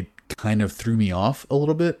 but it kind of threw me off a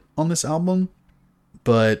little bit on this album.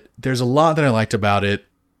 But there's a lot that I liked about it.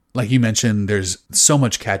 Like you mentioned, there's so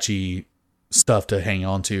much catchy stuff to hang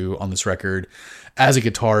on to on this record. As a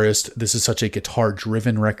guitarist, this is such a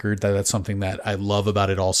guitar-driven record that's something that I love about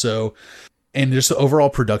it also. And just the overall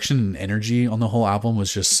production and energy on the whole album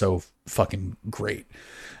was just so fucking great.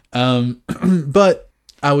 But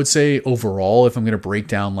I would say overall, if I'm going to break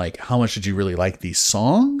down like how much did you really like these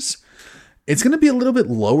songs, it's going to be a little bit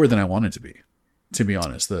lower than I want it to be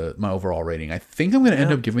honest, my overall rating. I think I'm going to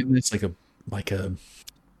end up giving this like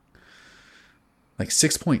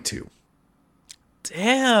 6.2.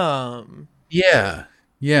 Damn. Yeah.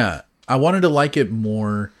 I wanted to like it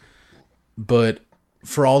more, but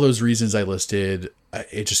for all those reasons I listed,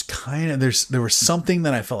 it just kind of, there was something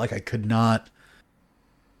that I felt like I could not,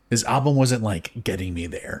 this album wasn't like getting me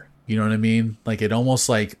there. You know what I mean? Like it almost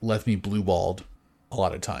like left me blue balled a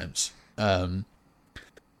lot of times.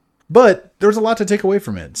 But there was a lot to take away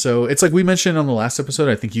from it. So it's like we mentioned on the last episode,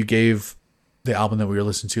 I think you gave the album that we were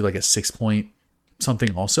listening to like a 6 point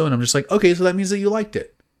something also. And I'm just like, okay, so that means that you liked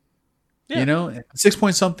it. Yeah. You know, 6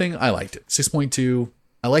 point something, I liked it. 6.2,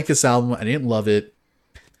 I like this album. I didn't love it.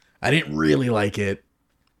 I didn't really like it.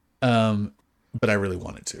 But I really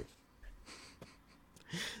wanted to.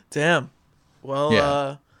 Damn. Well,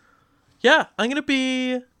 yeah, I'm going to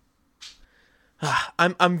be...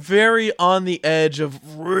 I'm very on the edge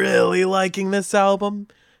of really liking this album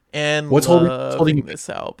and what's holding this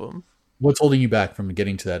album. What's holding you back from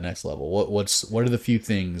getting to that next level? What are the few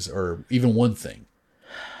things, or even one thing?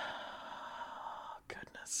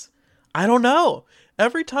 Goodness, I don't know.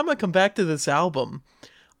 Every time I come back to this album,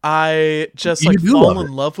 I just fall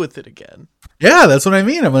in love with it again. Yeah, that's what I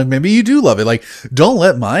mean. I'm like, maybe you do love it. Like, don't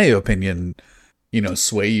let my opinion,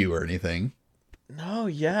 sway you or anything. No,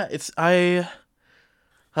 yeah,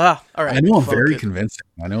 all right. I know I'm very convincing.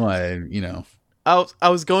 I know I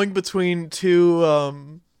was going between two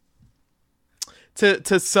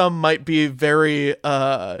to some might be very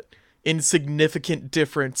insignificant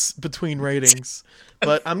difference between ratings.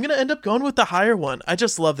 But I'm going to end up going with the higher one. I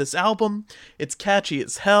just love this album. It's catchy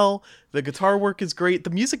as hell. The guitar work is great. The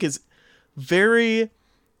music is very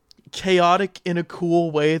chaotic in a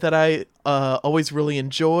cool way that I always really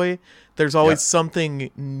enjoy. There's always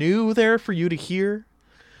something new there for you to hear.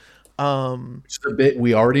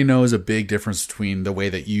 We already know is a big difference between the way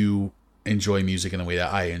that you enjoy music and the way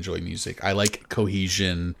that I enjoy music. I like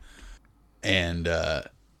cohesion and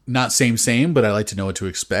not same, but I like to know what to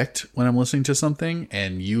expect when I'm listening to something.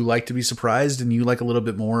 And you like to be surprised, and you like a little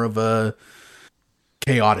bit more of a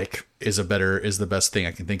chaotic is the best thing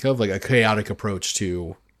I can think of, like a chaotic approach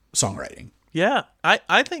to songwriting. Yeah,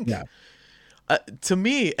 I think to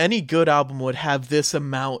me, any good album would have this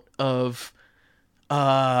amount of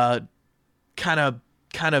kind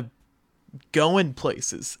of going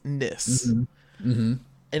places ness. Mm-hmm.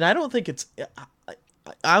 And I don't think it's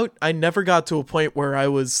I never got to a point where I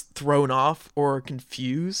was thrown off or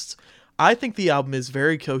confused. I think the album is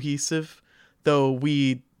very cohesive, though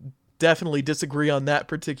we definitely disagree on that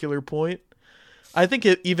particular point. I think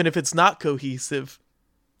even if it's not cohesive,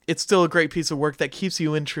 it's still a great piece of work that keeps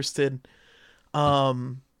you interested.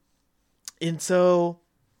 And so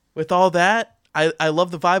with all that, I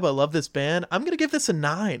love the vibe. I love this band. I'm going to give this a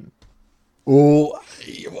 9. Oh,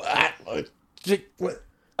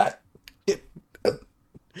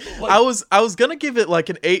 I was going to give it like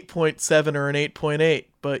an 8.7 or an 8.8,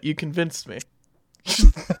 but you convinced me.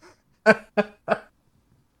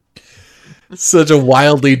 Such a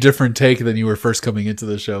wildly different take than you were first coming into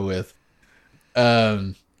the show with.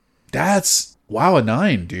 That's a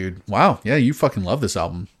 9, dude. Wow. Yeah, you fucking love this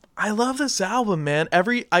album. I love this album, man.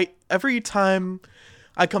 Every time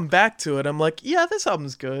I come back to it, I'm like, yeah, this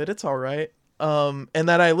album's good. It's all right. And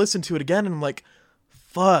then I listen to it again and I'm like,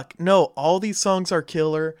 fuck, no, all these songs are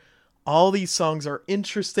killer. All these songs are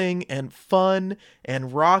interesting and fun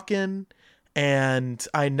and rockin', and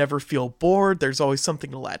I never feel bored. There's always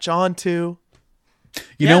something to latch on to.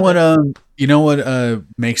 You know what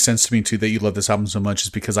makes sense to me too that you love this album so much is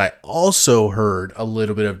because I also heard a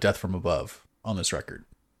little bit of Death from Above on this record.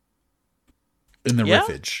 In the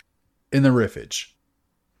riffage.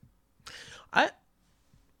 I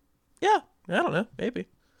don't know, maybe.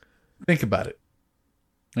 Think about it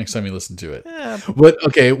next time you listen to it. Yeah. But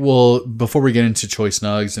okay, well, before we get into choice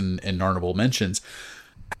nugs and honorable mentions,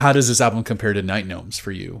 how does this album compare to Night Gnomes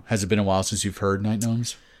for you? Has it been a while since you've heard Night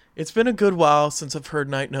Gnomes? It's been a good while since I've heard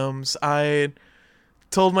Night Gnomes. I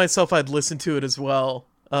told myself I'd listen to it as well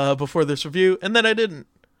before this review, and then I didn't.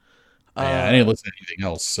 Yeah, I didn't listen to anything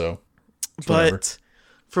else, so. But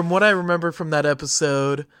from what I remember from that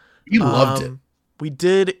episode, you loved it. We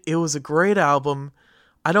did. It was a great album.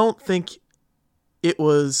 I don't think it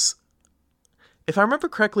was, if I remember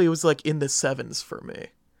correctly, it was like in the 7s for me.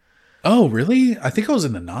 Oh, really? I think I was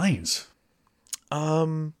in the 9s.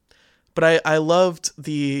 But I loved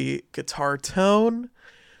the guitar tone.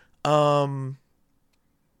 But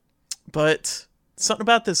something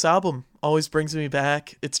about this album always brings me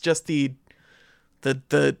back. It's just the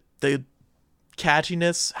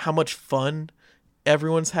catchiness, how much fun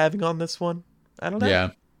everyone's having on this one. I don't know. Yeah.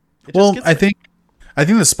 Well, I think the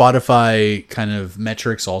Spotify kind of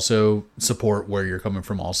metrics also support where you're coming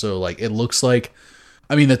from also. Like, it looks like,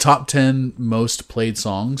 I mean, the top 10 most played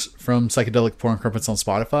songs from Psychedelic Porn Crumpets on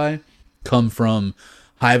Spotify come from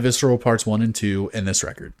High Visceral Parts 1 and 2 and this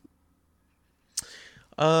record.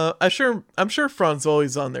 I'm sure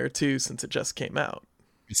Franzoli's on there too, since it just came out.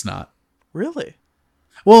 It's not. Really?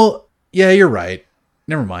 Well, yeah, you're right.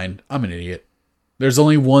 Never mind. I'm an idiot. There's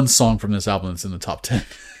only one song from this album that's in the top 10.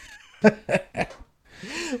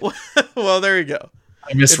 Well, there you go.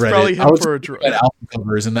 I misread It's probably it. him I was for a looking at droid. album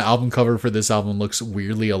covers, and the album cover for this album looks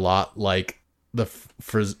weirdly a lot like the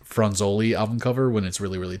Franzoli album cover when it's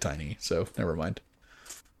really, really tiny. So never mind.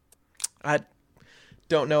 I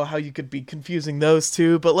don't know how you could be confusing those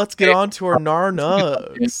two, but let's get on to our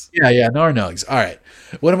Narnugs. Yeah, Narnugs. All right.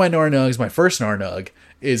 One of my Narnugs, my first Narnug,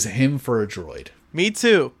 is Him for a Droid. Me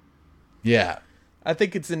too. Yeah. I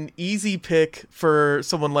think it's an easy pick for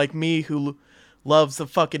someone like me who loves the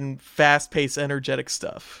fucking fast-paced, energetic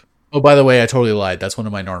stuff. Oh, by the way, I totally lied. That's one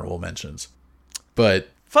of my Narnable mentions. But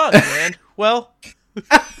Fuck, man. Well,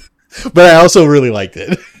 I also really liked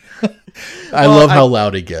it. I Well, love how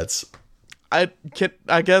loud it gets. I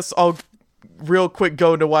guess I'll real quick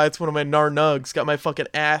go into why it's one of my Narnugs. Got my fucking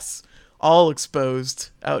ass all exposed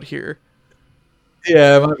out here.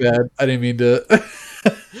 Yeah, my bad. I didn't mean to.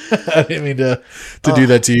 I didn't mean to do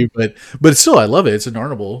that to you, but still, I love it. It's a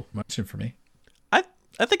Narnable mention for me.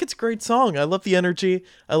 I think it's a great song. I love the energy.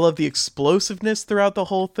 I love the explosiveness throughout the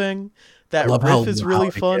whole thing. That riff is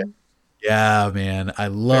really fun. Yeah, man. I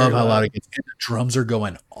love Very how loud loud. it gets. And the drums are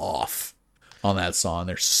going off on that song.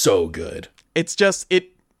 They're so good. It's just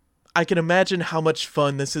I can imagine how much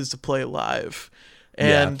fun this is to play live.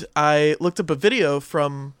 Yeah. And I looked up a video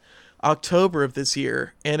from October of this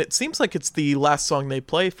year, and it seems like it's the last song they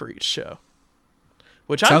play for each show.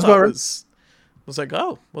 Which I Sounds thought about right. was like,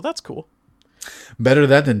 oh, well, that's cool. Better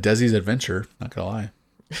that than Desi's Adventure. Not gonna lie.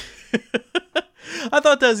 I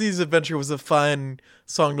thought Desi's Adventure was a fun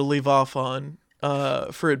song to leave off on,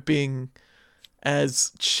 for it being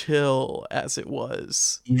as chill as it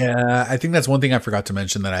was. Yeah, I think that's one thing I forgot to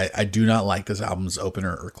mention, that I do not like this album's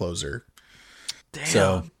opener or closer. Damn.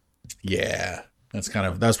 So yeah, that's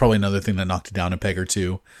probably another thing that knocked it down a peg or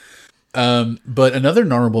two. But another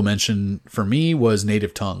honorable mention for me was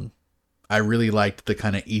Native Tongue. I really liked the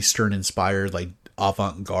kind of Eastern inspired, like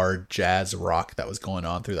avant-garde jazz rock that was going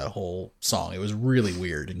on through that whole song. It was really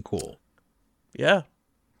weird and cool. Yeah,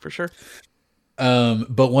 for sure.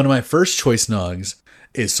 But one of my first choice nugs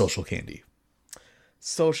is Social Candy.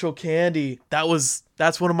 Social Candy.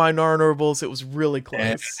 That's one of my Narnurables. It was really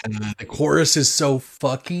close. And the chorus is so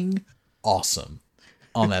fucking awesome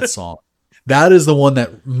on that song. That is the one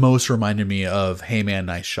that most reminded me of Hey Man,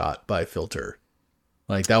 Nice Shot by Filter.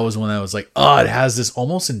 Like, that was one that was like, oh, it has this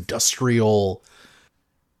almost industrial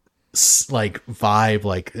like vibe,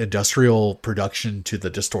 like industrial production to the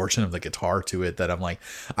distortion of the guitar to it, that I'm like,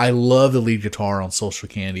 I love the lead guitar on Social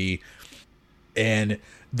Candy. And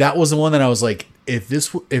that was the one that I was like, if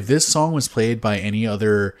this song was played by any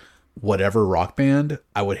other whatever rock band,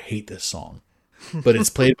 I would hate this song. But it's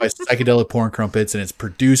played by Psychedelic Porn Crumpets, and it's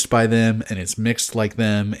produced by them, and it's mixed like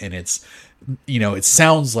them, and it's, it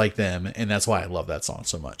sounds like them, and that's why I love that song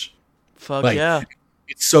so much. Fuck Like, yeah.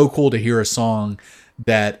 it's so cool to hear a song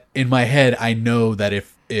that in my head I know that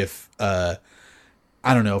if I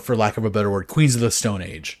don't know, for lack of a better word, Queens of the Stone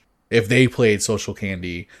Age, if they played Social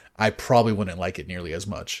Candy, I probably wouldn't like it nearly as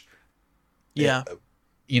much. Yeah.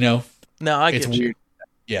 No, I it's get you. weird.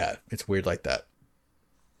 Yeah, it's weird like that.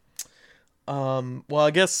 Well,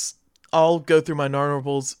 I guess I'll go through my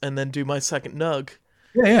Narnurables and then do my second nug.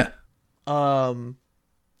 Yeah.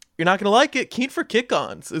 You're not gonna like it. Keen for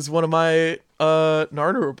Kick-Ons is one of my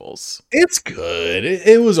Narnurables. It's good.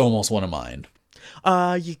 It was almost one of mine.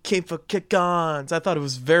 You came for Kick-Ons. I thought it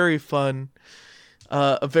was very fun.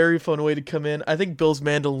 A very fun way to come in. I think Bill's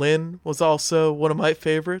Mandolin was also one of my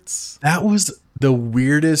favorites. That was the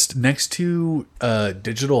weirdest, next to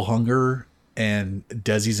Digital Hunger and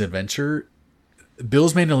Desi's Adventure.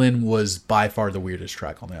 Bill's Mandolin was by far the weirdest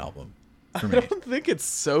track on the album for me. I don't think it's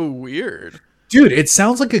so weird. Dude, it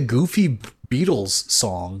sounds like a goofy Beatles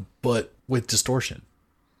song, but with distortion.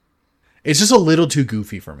 It's just a little too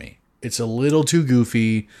goofy for me. It's a little too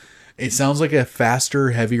goofy. It sounds like a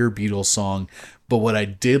faster, heavier Beatles song. But what I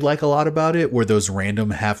did like a lot about it were those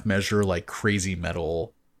random half measure, like crazy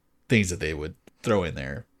metal things that they would throw in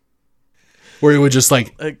there. Where it would just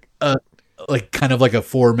like kind of like a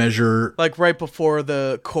 4 measure. Like right before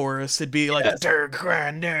the chorus, it'd be like, Yes.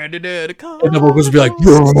 and And the vocals would be like,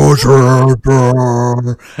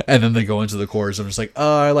 and then they go into the chorus. I'm just like,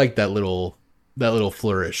 oh, I like that little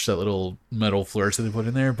flourish, that little metal flourish that they put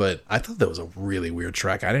in there. But I thought that was a really weird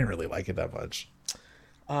track. I didn't really like it that much.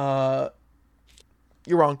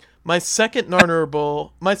 You're wrong. My second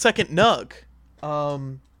Narnurable, my second nug,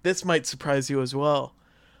 this might surprise you as well.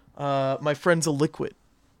 My Friend's a Liquid.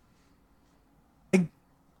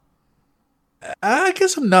 I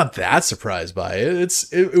guess I'm not that surprised by it.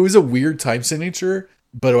 It was a weird time signature,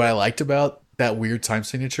 but what I liked about that weird time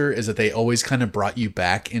signature is that they always kind of brought you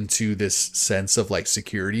back into this sense of like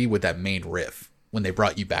security with that main riff when they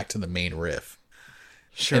brought you back to the main riff.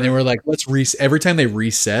 Sure. And they were like, let's reset. Every time they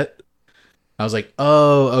reset, I was like,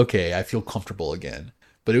 oh, okay, I feel comfortable again.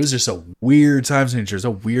 But it was just a weird time signature. It's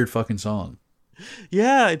a weird fucking song.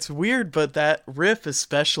 Yeah, it's weird, but that riff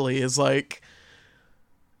especially is like,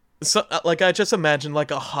 so like I just imagine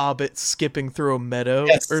like a hobbit skipping through a meadow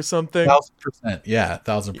or something. 1,000%. Yeah,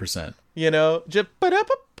 1,000%. You know, just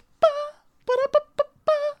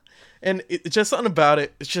and it's just something about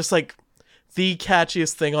it. It's just like the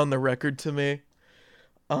catchiest thing on the record to me.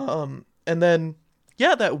 And then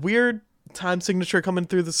yeah, that weird time signature coming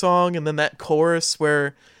through the song, and then that chorus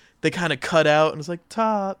where they kind of cut out and it's like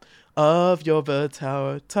top of your bell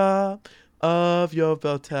tower, top of your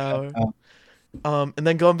bell tower. And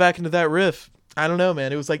then going back into that riff, I don't know,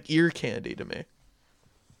 man. It was like ear candy to me.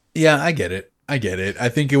 Yeah, I get it. I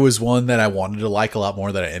think it was one that I wanted to like a lot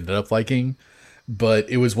more that I ended up liking, but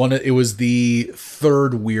it was it was the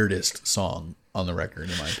third weirdest song on the record,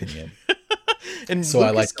 in my opinion. And so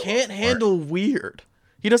Lucas can't handle weird.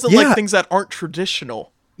 He doesn't like things that aren't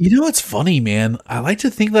traditional. You know, it's funny, man. I like to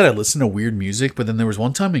think that I listen to weird music, but then there was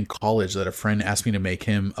one time in college that a friend asked me to make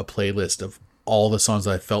him a playlist of all the songs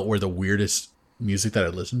that I felt were the weirdest music that I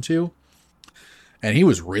listened to. And he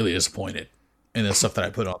was really disappointed in the stuff that I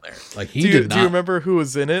put on there. Like he did not. Do you remember who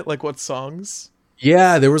was in it? Like what songs?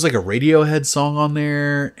 Yeah, there was like a Radiohead song on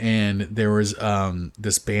there, and there was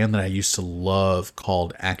this band that I used to love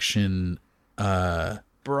called Action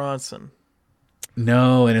Bronson.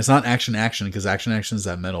 No, and it's not Action because Action is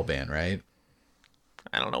that metal band, right?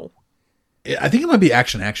 I don't know. I think it might be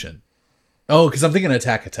Action. Oh, because I'm thinking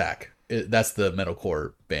Attack. That's the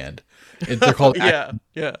metalcore band. They're called yeah.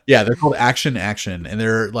 They're called Action, and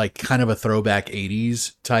they're like kind of a throwback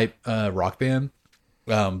 '80s type rock band,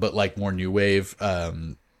 but like more new wave,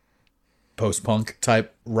 post-punk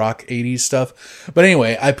type rock '80s stuff. But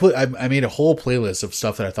anyway, I made a whole playlist of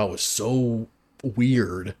stuff that I thought was so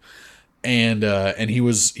weird, and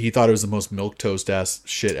he thought it was the most milquetoast ass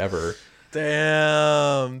shit ever.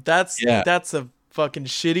 Damn, that's a fucking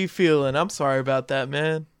shitty feeling. I'm sorry about that,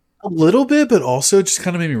 man. A little bit, but also just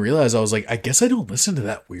kind of made me realize I was like, I guess I don't listen to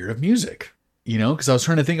that weird of music, you know? Because I was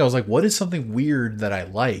trying to think, I was like, what is something weird that I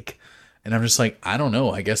like? And I'm just like, I don't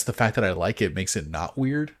know. I guess the fact that I like it makes it not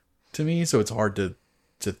weird to me, so it's hard to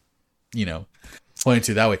you know, point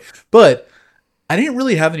to that way. But I didn't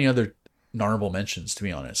really have any other honorable mentions, to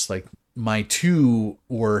be honest. Like my two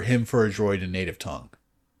were Hymn for a Droid and Native Tongue,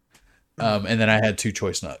 and then I had two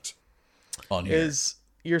choice nugs on here. Is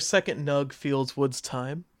your second nug Fields Woods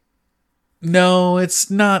Time? No, it's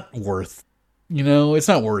not worth. You know, it's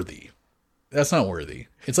not worthy. That's not worthy.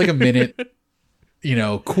 It's like a minute. You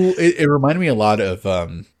know, cool. It reminded me a lot of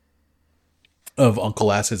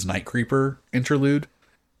Uncle Acid's Night Creeper interlude.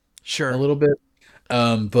 Sure, a little bit.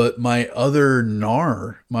 But my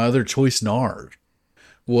other choice Nar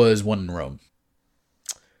was One in Rome.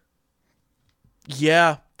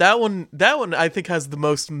 Yeah, that one I think has the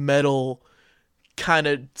most metal kind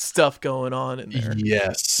of stuff going on in there.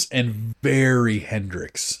 Yes, and very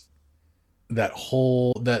Hendrix.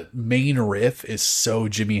 That main riff is so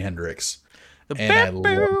Jimi Hendrix. And I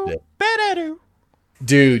loved it.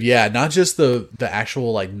 Dude, yeah, not just the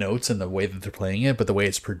actual like notes and the way that they're playing it, but the way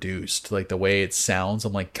it's produced, like the way it sounds.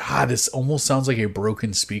 I'm like, God, this almost sounds like a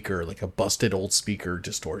broken speaker, like a busted old speaker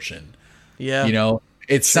distortion. Yeah. You know,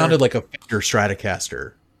 it sounded like a Fender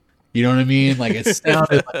Stratocaster. You know what I mean? Like it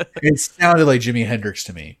sounded like Jimi Hendrix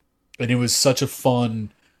to me. And it was such a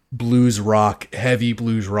fun heavy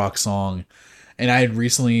blues rock song. And I had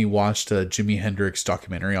recently watched a Jimi Hendrix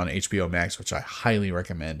documentary on HBO Max, which I highly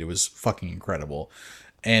recommend. It was fucking incredible.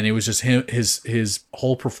 And it was just his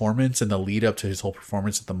whole performance and the lead up to his whole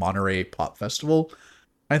performance at the Monterey Pop Festival,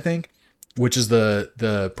 I think, which is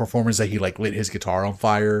the performance that he like lit his guitar on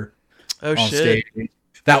fire on stage.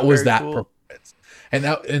 That was that cool performance.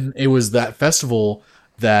 And it was that festival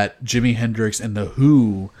that Jimi Hendrix and the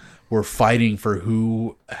Who were fighting for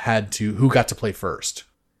who got to play first.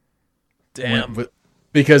 Damn.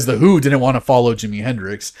 Because the Who didn't want to follow Jimi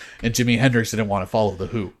Hendrix, and Jimi Hendrix didn't want to follow the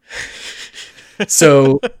Who.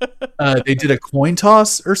 So they did a coin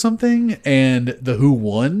toss or something, and the Who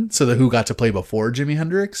won. So the Who got to play before Jimi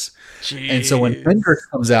Hendrix. Jeez. And so when Hendrix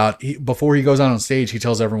comes out, before he goes out on stage, he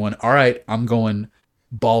tells everyone, "All right, I'm going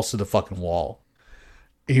balls to the fucking wall."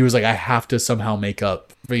 He was like, I have to somehow make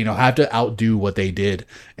up, I have to outdo what they did.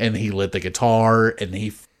 And he lit the guitar, and they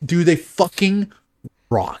fucking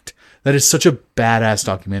rocked. That is such a badass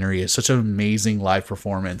documentary. It's such an amazing live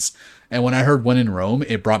performance. And when I heard When in Rome,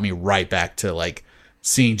 it brought me right back to like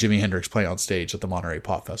seeing Jimi Hendrix play on stage at the Monterey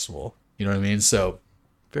Pop Festival. You know what I mean? So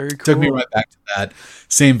Very cool. took me right back to that.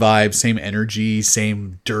 Same vibe, same energy,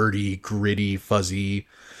 same dirty, gritty, fuzzy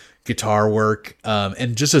guitar work,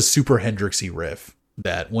 and just a super Hendrixy riff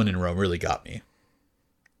that When in Rome really got me.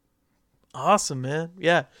 Awesome, man.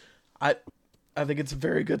 Yeah. I think it's a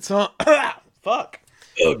very good song. Fuck.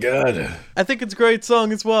 Oh, God. I think it's a great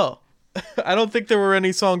song as well. I don't think there were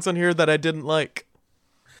any songs on here that I didn't like.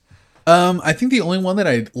 I think the only one that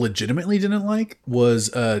I legitimately didn't like was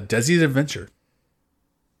Desi's Adventure.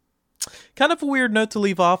 Kind of a weird note to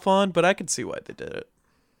leave off on, but I could see why they did it.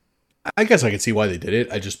 I guess I could see why they did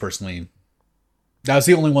it. I just personally... That was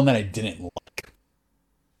the only one that I didn't like.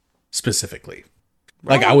 Specifically.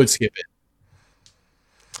 Like, I would skip it.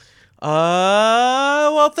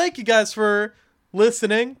 Well, thank you guys for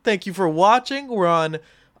listening. Thank you for watching. We're on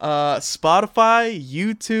Spotify,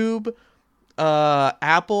 YouTube,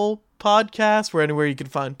 Apple Podcasts. We're anywhere you can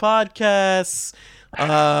find podcasts.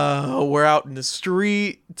 We're out in the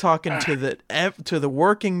street talking to the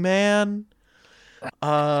working man.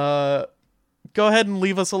 Go ahead and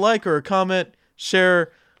leave us a like or a comment,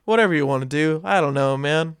 share, whatever you want to do. I don't know,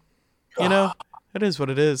 man. You know, it is what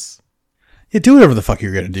it is. Yeah, do whatever the fuck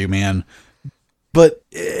you're going to do, man. But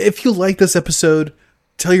if you like this episode,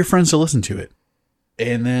 tell your friends to listen to it.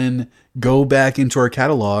 And then go back into our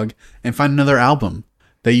catalog and find another album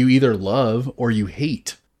that you either love or you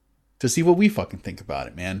hate to see what we fucking think about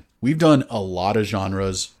it, man. We've done a lot of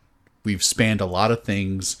genres. We've spanned a lot of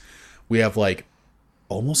things. We have like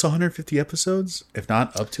almost 150 episodes, if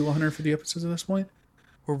not up to 150 episodes at this point.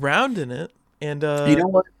 We're rounding it. And you know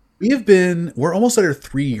what? We're almost at our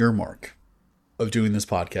 3-year mark of doing this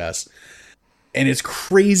podcast. And it's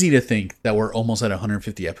crazy to think that we're almost at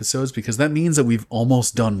 150 episodes because that means that we've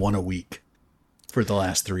almost done one a week for the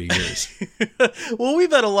last 3 years. Well,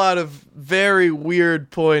 we've had a lot of very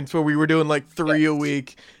weird points where we were doing like 3 a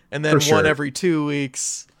week and then one every 2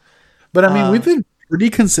 weeks. But I mean, we've been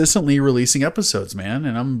pretty consistently releasing episodes, man.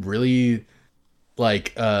 And I'm really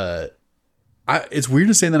like, it's weird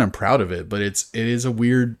to say that I'm proud of it, but it is a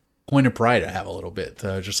weird point of pride I have a little bit.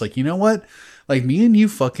 Just like, you know what? Like, me and you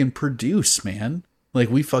fucking produce, man. Like,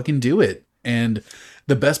 we fucking do it. And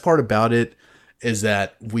the best part about it is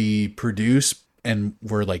that we produce and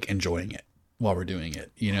we're like enjoying it while we're doing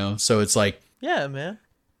it, you know? So it's like, yeah, man.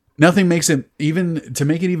 Nothing makes it to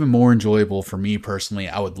make it even more enjoyable for me personally.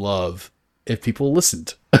 I would love if people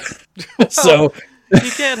listened. So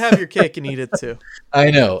you can't have your cake and eat it too. I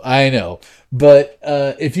know. But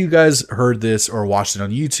if you guys heard this or watched it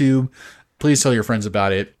on YouTube, please tell your friends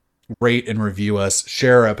about it. Rate and review us.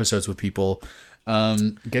 Share our episodes with people.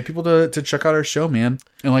 Get people to check out our show, man.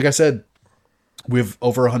 And like I said, we have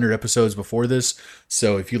over 100 episodes before this.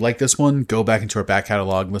 So if you like this one, go back into our back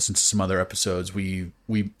catalog, listen to some other episodes.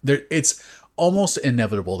 It's almost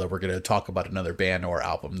inevitable that we're going to talk about another band or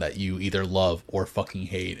album that you either love or fucking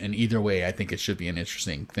hate. And either way, I think it should be an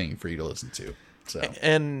interesting thing for you to listen to. So.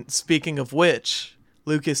 And speaking of which,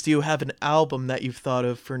 Lucas, do you have an album that you've thought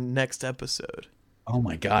of for next episode? Oh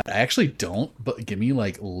my God, I actually don't, but give me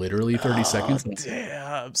like literally 30 seconds.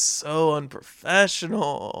 Damn, so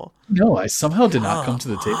unprofessional. No, I somehow did not come to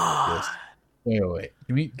the table with this. Wait.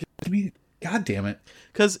 Give me, God damn it.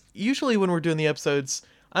 Because usually when we're doing the episodes,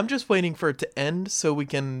 I'm just waiting for it to end so we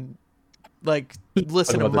can like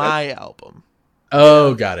listen to my album.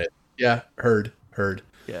 Oh, yeah. Got it. Yeah, heard.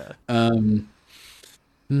 Yeah. I'm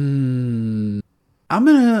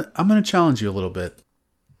gonna challenge you a little bit.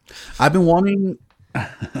 I've been wanting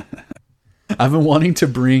to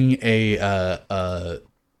bring a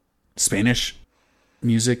Spanish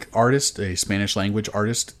music artist, a Spanish language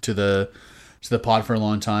artist to the pod for a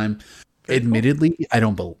long time. Very Admittedly,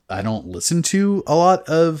 cool. I don't listen to a lot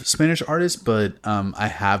of Spanish artists, but I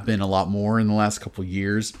have been a lot more in the last couple of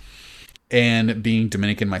years. And being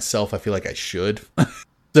Dominican myself, I feel like I should.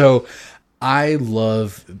 So I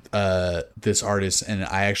love this artist, and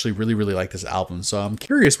I actually really, really like this album. So I'm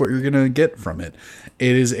curious what you're gonna get from it.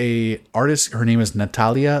 It is a artist. Her name is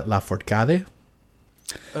Natalia Lafourcade.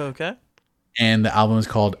 Okay. And the album is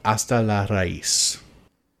called Hasta la Raíz.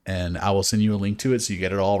 And I will send you a link to it so you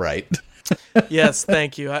get it all right. Yes,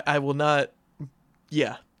 thank you. I will not.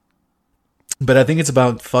 Yeah. But I think it's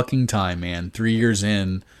about fucking time, man. 3 years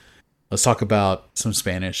in, let's talk about some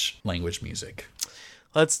Spanish language music.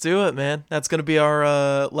 Let's do it, man. That's going to be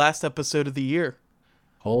our last episode of the year.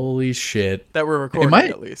 Holy shit. That we're recording,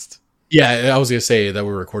 at least. Yeah, I was going to say that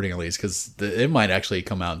we're recording at least, because it might actually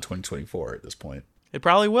come out in 2024 at this point. It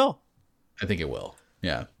probably will. I think it will.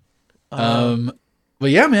 Yeah. But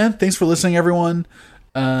yeah, man, thanks for listening, everyone.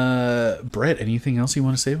 Brett, anything else you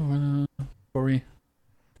want to say before we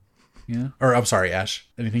Yeah. Or I'm sorry, Ash.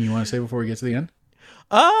 Anything you want to say before we get to the end?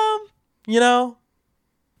 You know,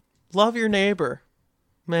 love your neighbor,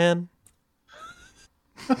 man.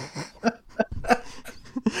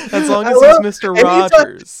 As long as he's Mr.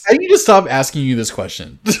 Rogers. I need to stop asking you this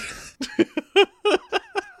question.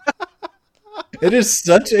 It is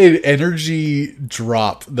such an energy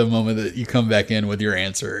drop the moment that you come back in with your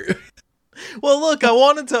answer. Well, look, I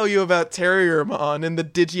want to tell you about Terriermon in the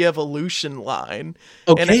Digievolution line.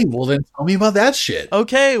 Okay, well then tell me about that shit.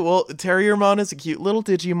 Okay, well, Terriermon is a cute little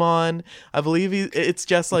Digimon. I believe it's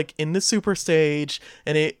just like in the super stage,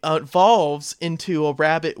 and it evolves into a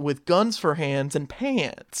rabbit with guns for hands and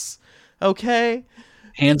pants. Okay?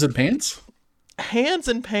 Hands and pants? Hands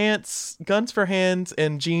and pants, guns for hands,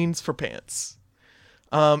 and jeans for pants.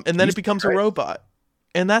 And then it becomes a robot.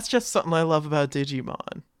 And that's just something I love about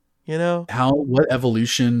Digimon. You know? What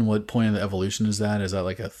point of the evolution is that? Is that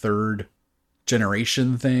like a third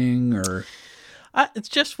generation thing, or? It's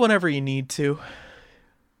just whenever you need to.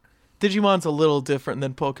 Digimon's a little different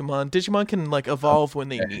than Pokemon. Digimon can like evolve when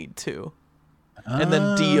they need to. And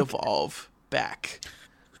then de-evolve back.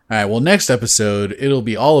 All right, well, next episode, it'll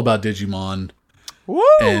be all about Digimon. Woo!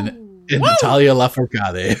 And Natalia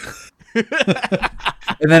Lafourcade.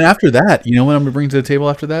 And then after that, you know what I'm going to bring to the table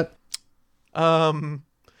after that?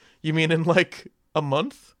 You mean in like a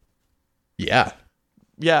month? Yeah.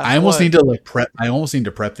 Yeah. I almost need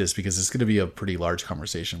to prep this because it's going to be a pretty large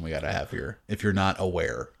conversation we got to have here if you're not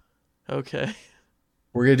aware. Okay.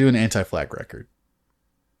 We're going to do an anti-flag record.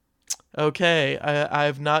 Okay.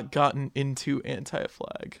 I've not gotten into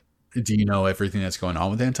anti-flag. Do you know everything that's going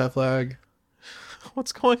on with anti-flag?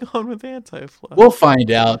 What's going on with anti-flag? We'll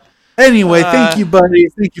find out. Anyway, thank you, buddy.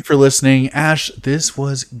 Thank you for listening. Ash, this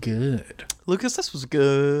was good. Lucas, this was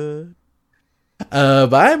good. Bye,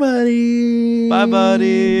 buddy. Bye,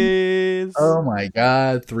 buddies. Oh, my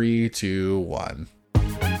God. 3, 2, 1.